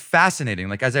 But it's fascinating.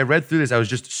 Like as I read through this, I was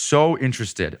just so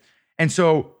interested. And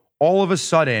so all of a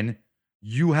sudden,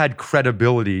 you had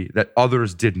credibility that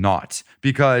others did not.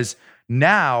 Because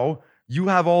now you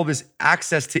have all this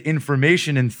access to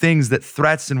information and things that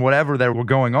threats and whatever that were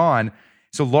going on.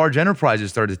 So large enterprises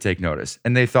started to take notice.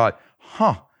 And they thought,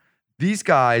 these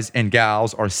guys and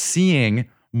gals are seeing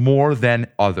more than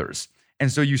others.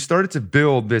 And so you started to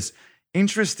build this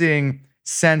interesting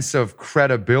sense of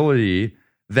credibility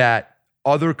that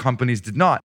other companies did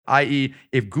not. I.e.,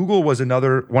 if Google was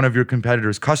another one of your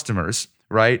competitors' customers,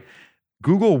 right?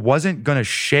 Google wasn't going to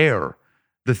share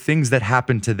the things that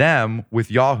happened to them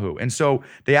with Yahoo. And so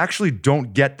they actually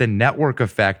don't get the network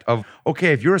effect of,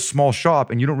 okay, if you're a small shop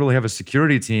and you don't really have a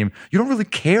security team, you don't really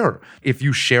care if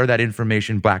you share that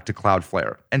information back to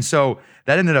Cloudflare. And so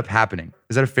that ended up happening.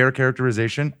 Is that a fair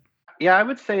characterization? Yeah, I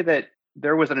would say that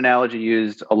there was an analogy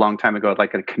used a long time ago,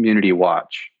 like a community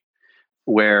watch,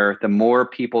 where the more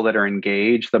people that are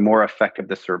engaged, the more effective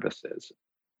the service is.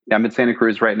 I'm in Santa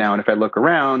Cruz right now, and if I look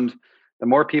around, the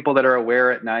more people that are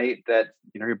aware at night that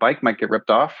your bike might get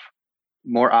ripped off,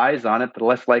 more eyes on it, the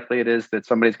less likely it is that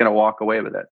somebody's going to walk away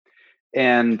with it.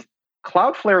 And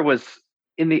Cloudflare was,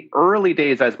 in the early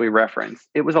days, as we referenced,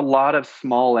 it was a lot of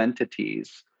small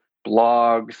entities,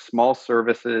 blogs, small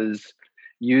services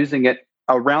using it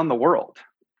around the world.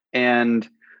 And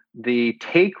the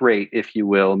take rate, if you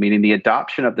will, meaning the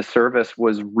adoption of the service,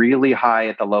 was really high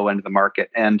at the low end of the market.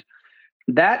 And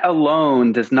that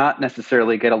alone does not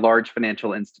necessarily get a large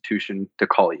financial institution to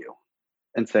call you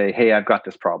and say, hey, I've got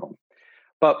this problem.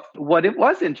 But what it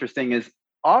was interesting is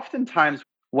oftentimes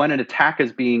when an attack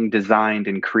is being designed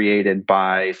and created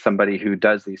by somebody who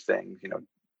does these things,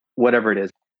 whatever it is,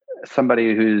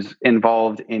 somebody who's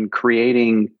involved in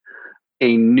creating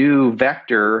a new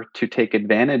vector to take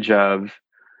advantage of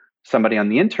somebody on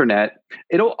the internet,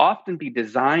 it'll often be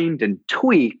designed and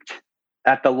tweaked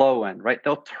at the low end, right?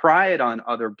 They'll try it on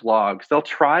other blogs. They'll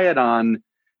try it on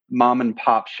mom and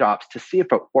pop shops to see if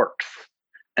it works,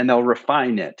 and they'll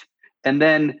refine it. And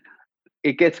then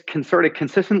it gets sort of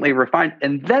consistently refined.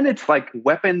 And then it's like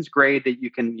weapons grade that you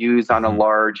can use on a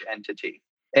large entity.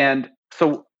 And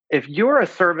so if you're a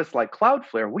service like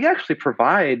Cloudflare, we actually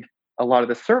provide a lot of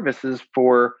the services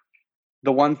for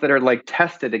the ones that are like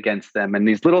tested against them and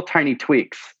these little tiny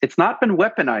tweaks. It's not been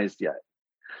weaponized yet,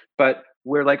 but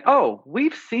we're like, oh,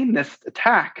 we've seen this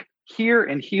attack here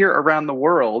and here around the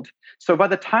world. So by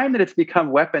the time that it's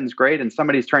become weapons grade and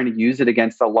somebody's trying to use it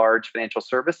against a large financial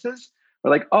services, we're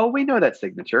like, oh, we know that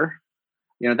signature.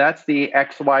 That's the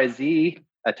XYZ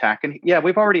attack. And yeah,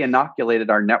 we've already inoculated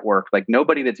our network. Like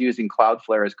nobody that's using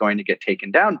Cloudflare is going to get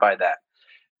taken down by that.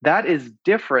 That is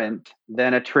different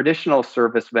than a traditional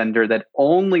service vendor that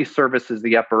only services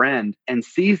the upper end and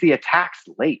sees the attacks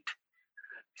late.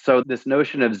 So this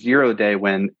notion of 0 day,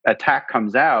 when attack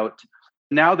comes out,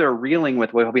 now they're reeling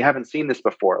with, well, we haven't seen this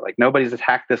before. Like nobody's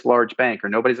attacked this large bank or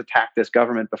nobody's attacked this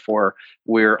government before.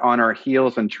 We're on our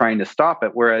heels and trying to stop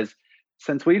it. Whereas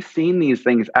since we've seen these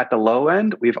things at the low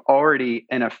end, we've already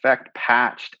in effect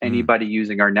patched anybody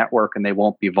using our network and they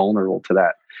won't be vulnerable to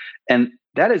that. And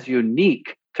that is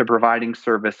unique to providing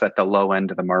service at the low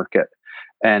end of the market.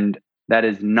 And that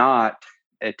is not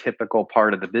a typical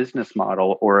part of the business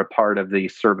model or a part of the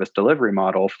service delivery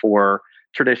model for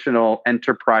traditional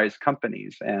enterprise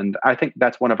companies. And I think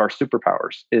that's one of our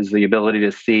superpowers, is the ability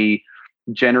to see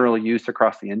general use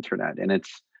across the internet. And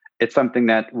it's something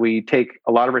that we take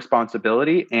a lot of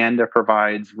responsibility, and it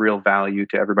provides real value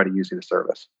to everybody using the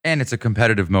service. And it's a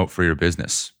competitive moat for your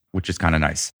business, which is kind of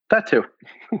nice. That too.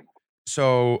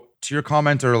 So to your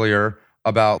comment earlier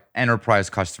about enterprise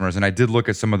customers, and I did look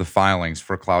at some of the filings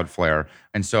for Cloudflare.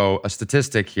 And so a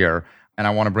statistic here, and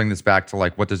I want to bring this back to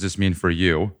like, what does this mean for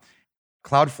you?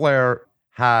 Cloudflare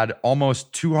had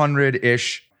almost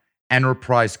 200-ish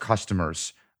enterprise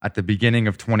customers at the beginning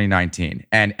of 2019.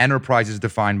 And enterprise is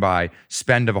defined by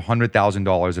spend of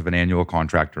 $100,000 of an annual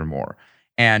contract or more.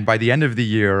 And by the end of the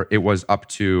year, it was up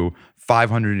to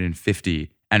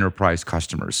 550 enterprise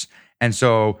customers. And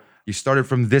so you started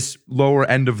from this lower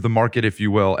end of the market, if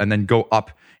you will, and then go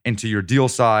up into your deal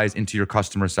size, into your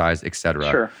customer size, et cetera.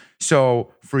 Sure.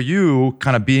 So for you,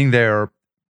 kind of being there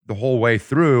the whole way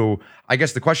through, I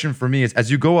guess the question for me is, as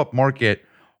you go up market,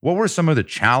 what were some of the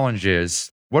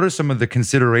challenges? What are some of the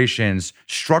considerations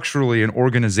structurally and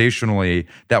organizationally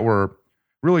that were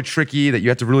really tricky, that you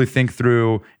had to really think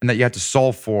through and that you had to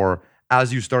solve for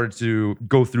as you started to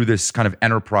go through this kind of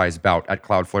enterprise bout at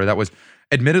Cloudflare that was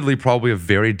admittedly probably a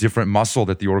very different muscle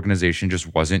that the organization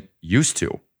just wasn't used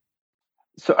to?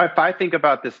 So if I think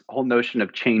about this whole notion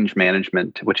of change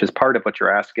management, which is part of what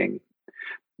you're asking,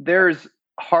 there's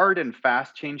hard and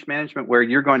fast change management where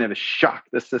you're going to shock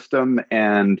the system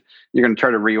and you're going to try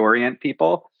to reorient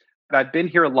people. I've been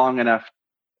here long enough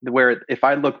where if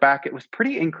I look back, it was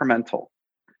pretty incremental.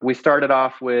 We started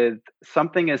off with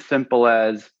something as simple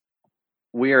as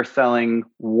we are selling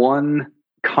one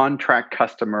contract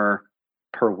customer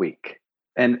per week.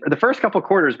 And the first couple of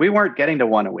quarters, we weren't getting to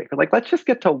one a week. We're like, let's just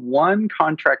get to one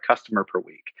contract customer per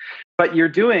week. But you're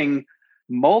doing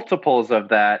multiples of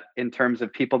that in terms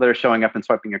of people that are showing up and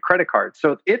swiping a credit card.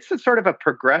 So it's a sort of a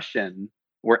progression.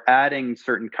 We're adding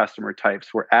certain customer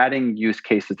types. We're adding use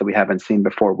cases that we haven't seen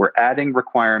before. We're adding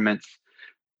requirements,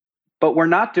 but we're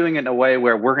not doing it in a way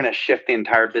where we're going to shift the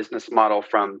entire business model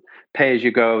from pay as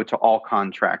you go to all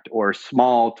contract or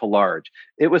small to large.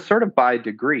 It was sort of by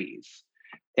degrees.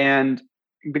 And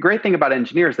the great thing about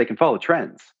engineers, they can follow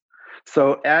trends.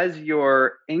 So as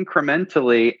you're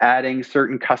incrementally adding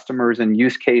certain customers and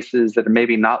use cases that are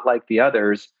maybe not like the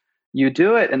others, you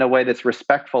do it in a way that's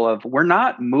respectful of, we're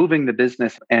not moving the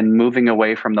business and moving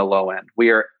away from the low end.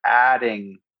 We are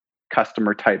adding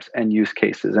customer types and use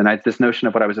cases. And this notion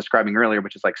of what I was describing earlier,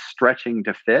 which is like stretching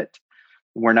to fit,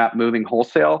 we're not moving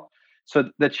wholesale. So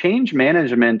the change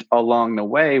management along the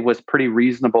way was pretty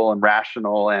reasonable and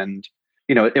rational. And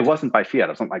it wasn't by fiat. It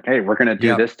wasn't like, hey, we're going to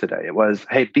do this today. It was,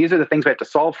 hey, these are the things we have to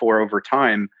solve for over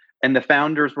time. And the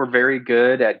founders were very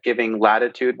good at giving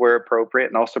latitude where appropriate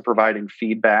and also providing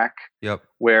feedback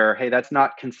where, hey, that's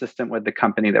not consistent with the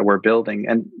company that we're building.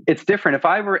 And it's different. If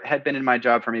I had been in my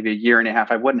job for maybe a year and a half,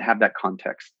 I wouldn't have that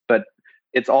context. But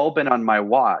it's all been on my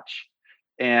watch.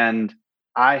 And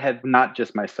I have not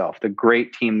just myself, the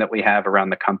great team that we have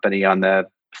around the company on the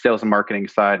sales and marketing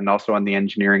side, and also on the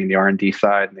engineering and the R&D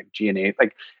side and the G&A.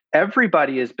 Like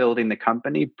everybody is building the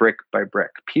company brick by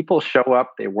brick. People show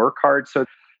up, they work hard. So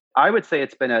I would say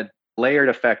it's been a layered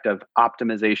effect of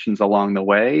optimizations along the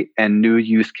way and new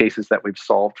use cases that we've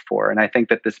solved for. And I think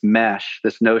that this mesh,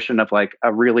 this notion of like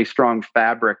a really strong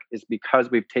fabric, is because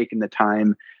we've taken the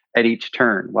time at each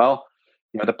turn. Well,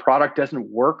 the product doesn't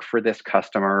work for this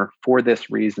customer for this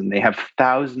reason. They have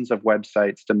thousands of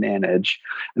websites to manage,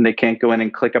 and they can't go in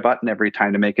and click a button every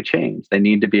time to make a change. They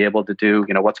need to be able to do,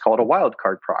 what's called a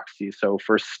wildcard proxy. So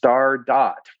for star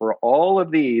dot, for all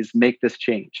of these, make this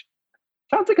change.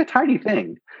 Sounds like a tiny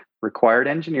thing. Required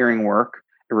engineering work.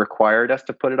 It required us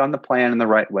to put it on the plan in the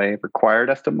right way. It required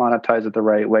us to monetize it the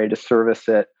right way, to service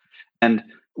it. And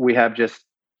we have just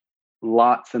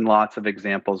lots and lots of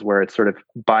examples where it's sort of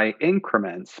by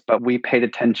increments, but we paid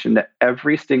attention to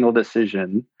every single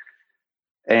decision.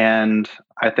 And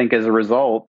I think as a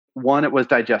result, one, it was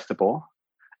digestible.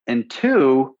 And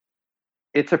two,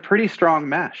 it's a pretty strong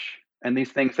mesh. And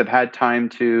these things have had time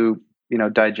to,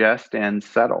 digest and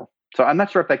settle. So I'm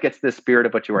not sure if that gets the spirit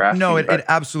of what you were asking. No, it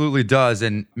absolutely does.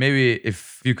 And maybe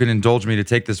if you can indulge me to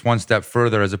take this one step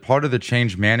further, as a part of the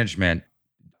change management,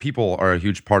 people are a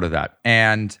huge part of that.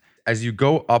 And as you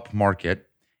go up market,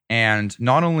 and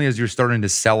not only as you're starting to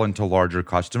sell into larger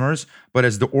customers, but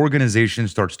as the organization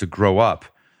starts to grow up,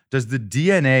 does the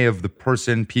DNA of the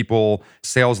person, people,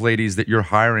 sales ladies that you're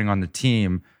hiring on the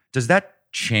team, does that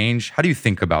change? How do you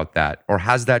think about that? Or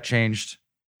has that changed?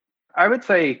 I would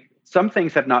say some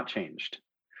things have not changed.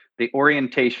 The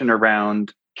orientation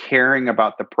around caring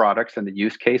about the products and the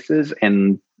use cases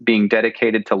and being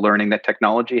dedicated to learning that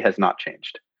technology has not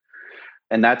changed.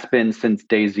 And that's been since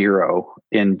day zero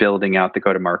in building out the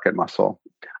go-to-market muscle.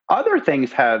 Other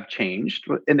things have changed.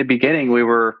 In the beginning,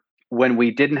 when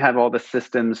we didn't have all the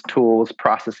systems, tools,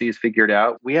 processes figured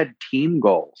out, we had team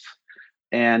goals.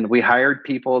 And we hired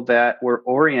people that were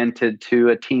oriented to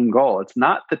a team goal. It's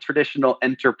not the traditional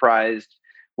enterprise,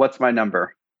 what's my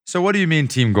number? So what do you mean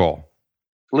team goal?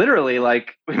 Literally,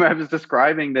 like I was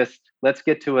describing this, let's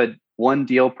get to a one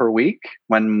deal per week.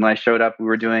 When I showed up, we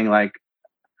were doing like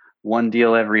one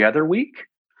deal every other week.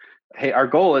 Hey, our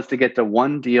goal is to get to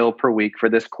one deal per week for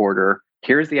this quarter.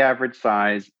 Here's the average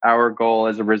size. Our goal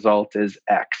as a result is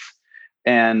X.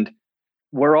 And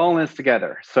we're all in this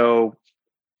together. So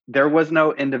there was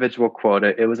no individual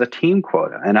quota. It was a team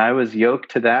quota. And I was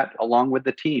yoked to that along with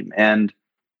the team. And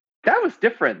that was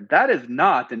different. That is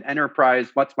not an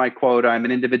enterprise. What's my quota? I'm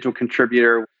an individual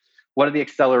contributor. What are the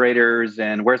accelerators?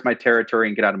 And where's my territory?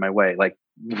 And get out of my way. Like,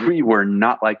 we were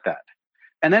not like that.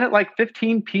 And then at like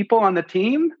 15 people on the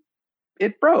team,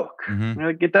 it broke. Mm-hmm.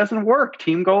 Like, it doesn't work.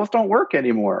 Team goals don't work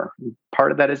anymore.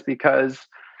 Part of that is because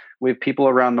we have people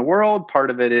around the world.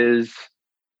 Part of it is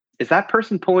that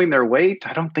person pulling their weight?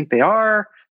 I don't think they are.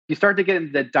 You start to get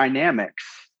into the dynamics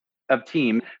of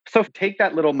team. So take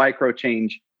that little micro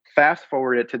change, fast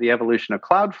forward it to the evolution of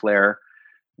Cloudflare.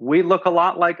 We look a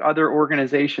lot like other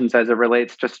organizations as it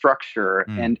relates to structure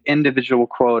and individual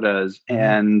quotas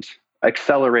and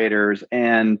accelerators,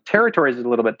 and territories is a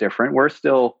little bit different. We're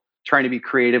still trying to be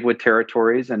creative with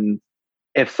territories. And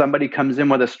if somebody comes in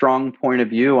with a strong point of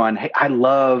view on, hey, I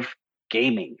love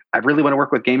gaming, I really want to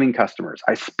work with gaming customers,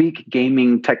 I speak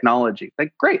gaming technology,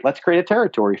 like, great, let's create a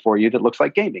territory for you that looks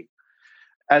like gaming.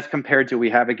 As compared to, we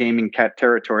have a gaming cat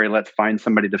territory, let's find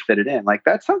somebody to fit it in. Like,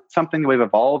 that's something we've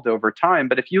evolved over time.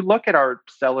 But if you look at our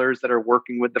sellers that are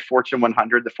working with the Fortune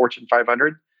 100, the Fortune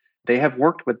 500, they have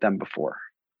worked with them before.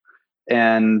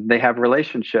 And they have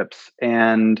relationships.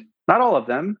 And not all of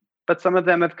them, but some of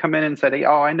them have come in and said, hey,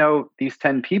 I know these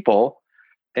 10 people.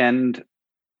 And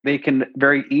they can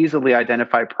very easily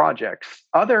identify projects.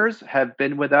 Others have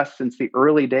been with us since the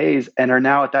early days and are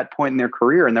now at that point in their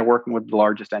career, and they're working with the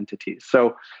largest entities.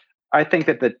 So I think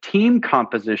that the team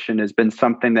composition has been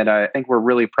something that I think we're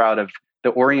really proud of,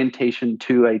 the orientation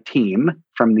to a team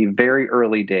from the very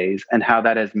early days and how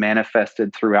that has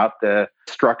manifested throughout the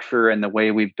structure and the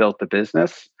way we've built the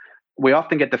business. We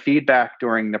often get the feedback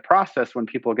during the process when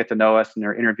people get to know us and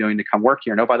they're interviewing to come work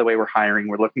here. And, oh, by the way, we're hiring.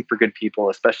 We're looking for good people,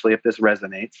 especially if this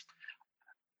resonates.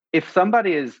 If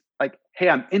somebody is like, hey,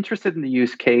 I'm interested in the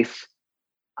use case,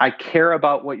 I care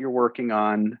about what you're working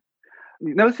on,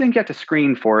 those things you have to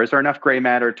screen for. Is there enough gray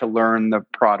matter to learn the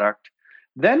product?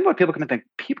 Then what people come and think,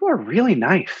 people are really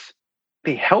nice.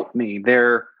 They help me.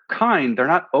 They're kind. They're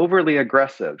not overly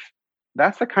aggressive.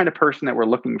 That's the kind of person that we're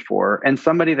looking for, and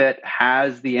somebody that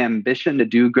has the ambition to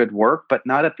do good work, but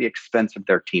not at the expense of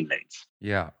their teammates.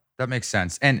 Yeah, that makes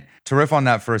sense. And to riff on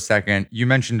that for a second, you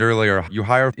mentioned earlier, you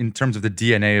hire in terms of the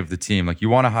DNA of the team. Like, you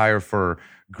want to hire for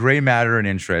gray matter and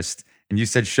interest. And you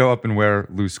said show up and wear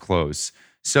loose clothes.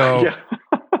 So yeah.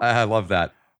 I love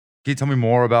that. Can you tell me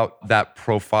more about that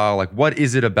profile? Like, what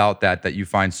is it about that you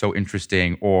find so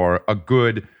interesting or a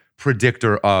good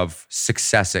predictor of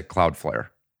success at Cloudflare?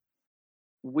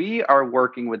 We are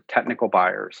working with technical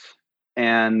buyers,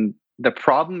 and the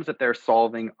problems that they're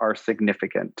solving are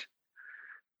significant.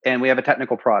 and we have a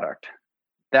technical product.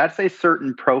 That's a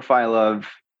certain profile of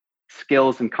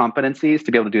skills and competencies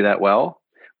to be able to do that well.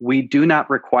 We do not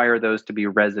require those to be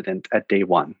resident at day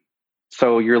one.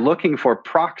 So you're looking for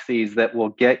proxies that will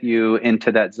get you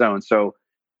into that zone. So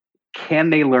can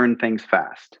they learn things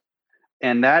fast?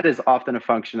 And that is often a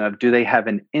function of, do they have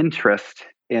an interest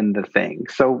in the thing?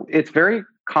 So it's very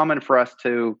common for us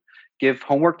to give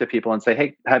homework to people and say,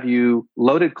 hey, have you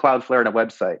loaded Cloudflare on a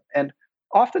website? And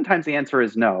oftentimes the answer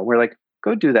is no. We're like,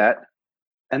 go do that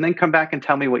and then come back and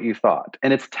tell me what you thought.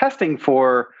 And it's testing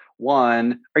for,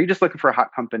 one, are you just looking for a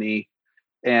hot company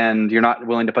and you're not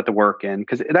willing to put the work in?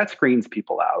 Because that screens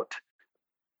people out.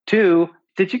 Two,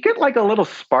 did you get like a little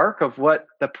spark of what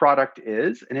the product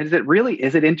is? And is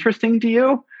it interesting to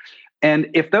you? And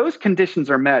if those conditions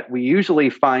are met, we usually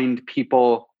find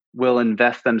people will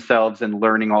invest themselves in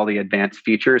learning all the advanced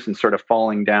features and sort of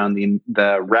falling down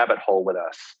the rabbit hole with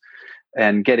us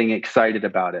and getting excited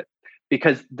about it.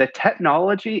 Because the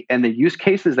technology and the use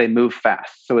cases, they move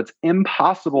fast. So it's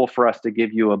impossible for us to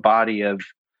give you a body of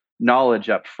knowledge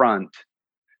up front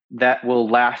that will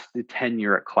last the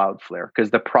tenure at Cloudflare,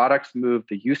 because the products move,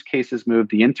 the use cases move,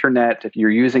 the internet, if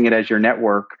you're using it as your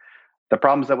network, the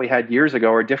problems that we had years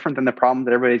ago are different than the problem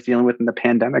that everybody's dealing with in the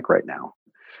pandemic right now.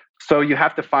 So you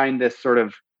have to find this sort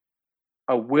of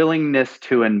a willingness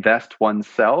to invest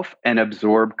oneself and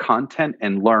absorb content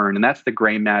and learn. And that's the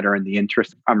gray matter and the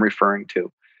interest I'm referring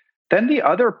to. Then the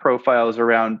other profiles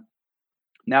around,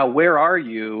 now, where are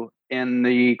you in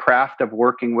the craft of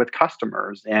working with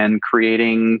customers and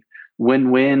creating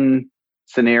win-win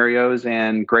scenarios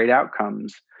and great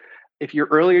outcomes? If you're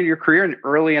early in your career and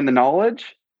early in the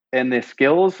knowledge and the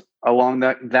skills along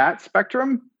that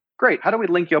spectrum, great. How do we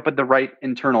link you up with the right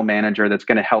internal manager that's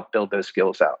going to help build those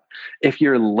skills out? If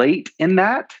you're late in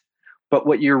that, but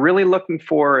what you're really looking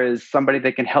for is somebody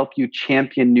that can help you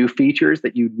champion new features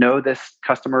that you know this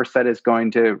customer set is going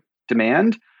to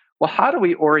demand, well, how do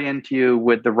we orient you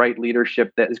with the right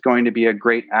leadership that is going to be a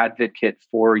great advocate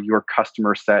for your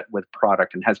customer set with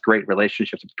product and has great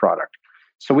relationships with product?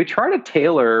 So we try to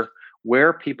tailor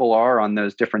where people are on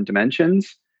those different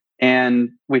dimensions. And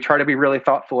we try to be really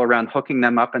thoughtful around hooking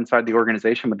them up inside the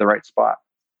organization with the right spot.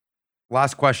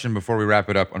 Last question before we wrap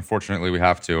it up. Unfortunately, we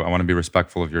have to. I want to be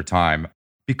respectful of your time.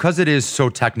 Because it is so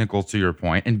technical, to your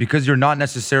point, and because you're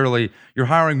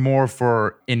hiring more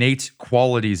for innate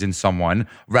qualities in someone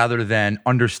rather than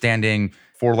understanding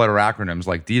four-letter acronyms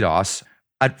like DDoS,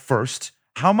 at first,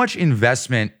 how much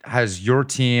investment has your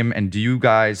team and do you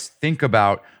guys think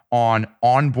about on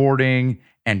onboarding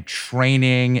and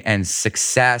training and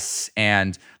success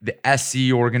and the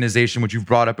SE organization, which you've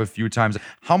brought up a few times?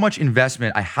 How much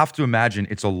investment, I have to imagine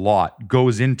it's a lot,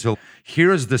 goes into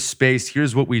here's the space,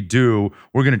 here's what we do.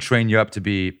 We're going to train you up to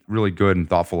be really good and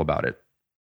thoughtful about it.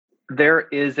 There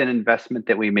is an investment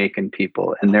that we make in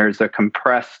people, and there's a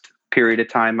compressed period of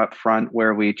time up front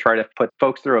where we try to put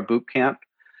folks through a boot camp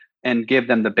and give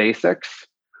them the basics.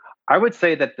 I would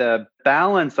say that the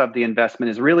balance of the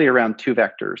investment is really around two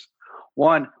vectors.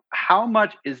 One, how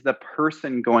much is the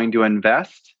person going to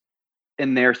invest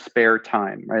in their spare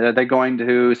time? Right? Are they going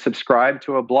to subscribe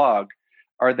to a blog?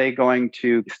 Are they going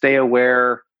to stay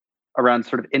aware around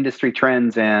sort of industry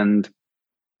trends and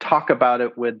talk about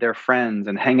it with their friends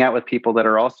and hang out with people that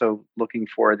are also looking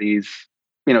for these,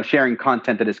 sharing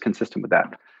content that is consistent with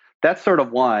that? That's sort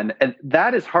of one. And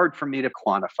that is hard for me to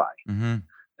quantify,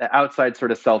 the outside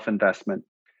sort of self-investment.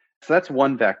 So that's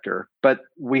one vector, but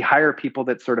we hire people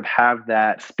that sort of have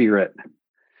that spirit.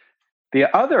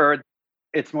 The other,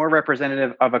 it's more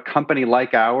representative of a company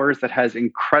like ours that has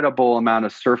incredible amount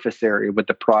of surface area with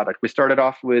the product. We started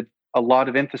off with a lot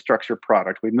of infrastructure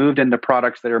product. We moved into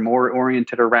products that are more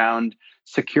oriented around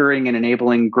securing and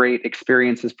enabling great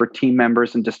experiences for team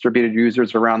members and distributed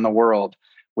users around the world.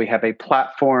 We have a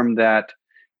platform that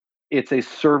it's a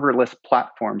serverless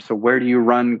platform. So where do you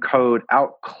run code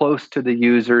out close to the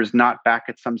users, not back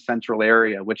at some central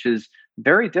area, which is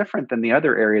very different than the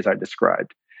other areas I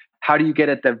described. How do you get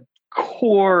at the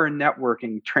core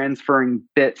networking, transferring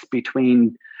bits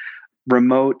between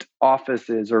remote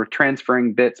offices or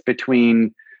transferring bits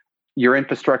between your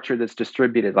infrastructure that's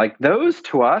distributed? Like those,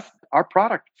 to us, our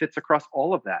product fits across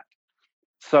all of that.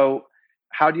 So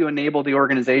how do you enable the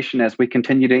organization as we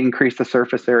continue to increase the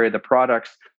surface area of the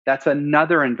products? That's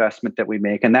another investment that we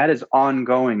make. And that is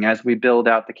ongoing as we build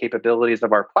out the capabilities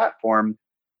of our platform.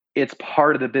 It's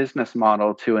part of the business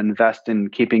model to invest in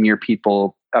keeping your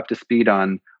people up to speed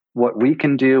on what we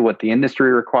can do, what the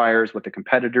industry requires, what the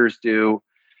competitors do,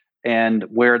 and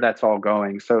where that's all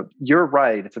going. So you're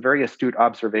right. It's a very astute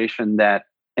observation that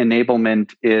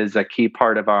enablement is a key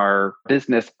part of our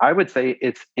business. I would say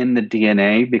it's in the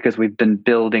DNA because we've been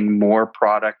building more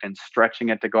product and stretching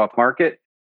it to go up market.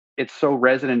 It's so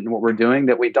resonant in what we're doing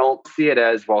that we don't see it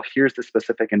as, well, here's the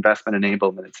specific investment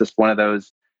enablement. It's just one of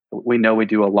those, we know we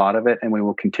do a lot of it and we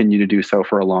will continue to do so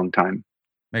for a long time.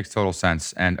 Makes total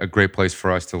sense and a great place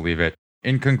for us to leave it.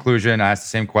 In conclusion, I asked the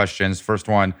same questions. First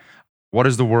one, what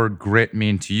does the word grit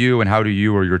mean to you and how do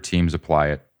you or your teams apply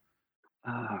it?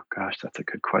 Oh gosh, that's a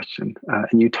good question.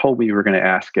 And you told me you were going to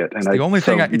ask it. And it's the only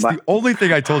thing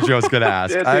I told you I was going to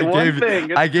ask.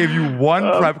 I gave you one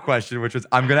prep question, which was,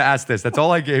 I'm going to ask this. That's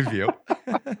all I gave you.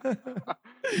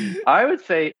 I would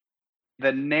say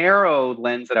the narrow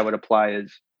lens that I would apply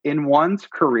is in one's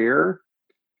career,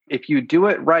 if you do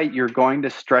it right, you're going to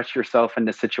stretch yourself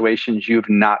into situations you've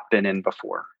not been in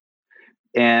before.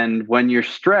 And when you're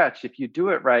stretched, if you do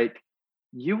it right,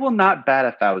 you will not bat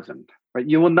 1,000. Right?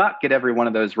 You will not get every one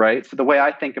of those right. So the way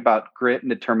I think about grit and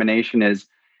determination is,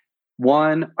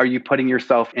 one, are you putting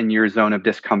yourself in your zone of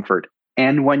discomfort?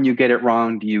 And when you get it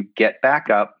wrong, do you get back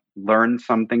up, learn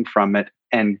something from it,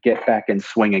 and get back and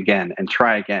swing again and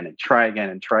try again and try again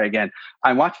and try again?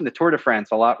 I'm watching the Tour de France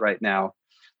a lot right now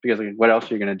because what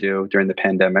else are you going to do during the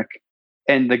pandemic?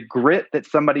 And the grit that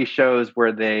somebody shows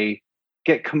where they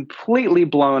get completely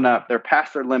blown up, they're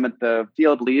past their limit, the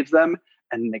field leaves them,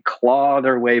 and they claw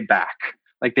their way back.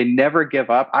 Like they never give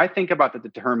up. I think about the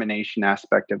determination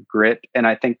aspect of grit. And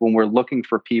I think when we're looking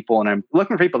for people, and I'm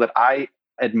looking for people that I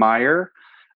admire,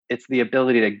 it's the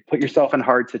ability to put yourself in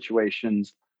hard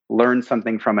situations, learn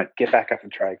something from it, get back up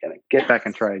and try again, get back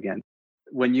and try again.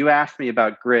 When you asked me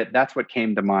about grit, that's what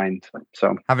came to mind.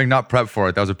 So having not prepped for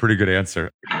it, that was a pretty good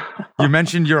answer. You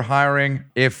mentioned you're hiring.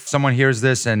 If someone hears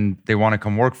this and they want to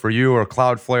come work for you or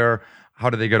Cloudflare, how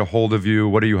do they get a hold of you?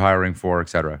 What are you hiring for, et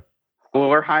cetera? Well,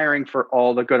 we're hiring for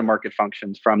all the go-to-market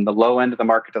functions from the low end of the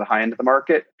market to the high end of the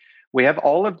market. We have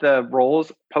all of the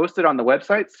roles posted on the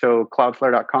website, so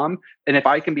cloudflare.com. And if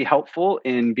I can be helpful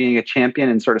in being a champion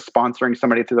and sort of sponsoring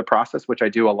somebody through the process, which I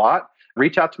do a lot,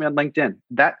 reach out to me on LinkedIn.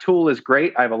 That tool is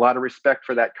great. I have a lot of respect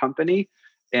for that company.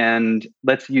 And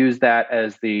let's use that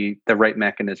as the right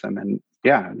mechanism. And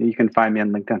yeah, you can find me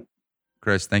on LinkedIn.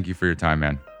 Chris, thank you for your time,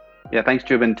 man. Yeah, thanks,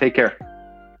 Jubin. Take care.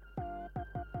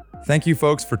 Thank you,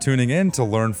 folks, for tuning in to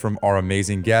learn from our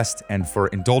amazing guest and for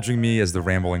indulging me as the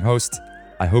rambling host.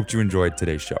 I hope you enjoyed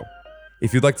today's show.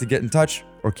 If you'd like to get in touch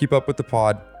or keep up with the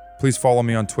pod, please follow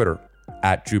me on Twitter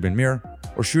 @JubinMir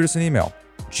or shoot us an email,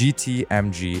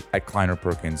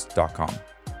 gtmg@kleinerperkins.com.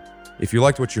 If you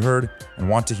liked what you heard and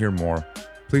want to hear more,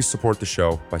 please support the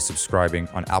show by subscribing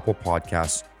on Apple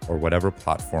Podcasts or whatever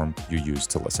platform you use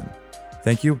to listen.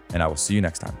 Thank you, and I will see you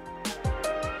next time.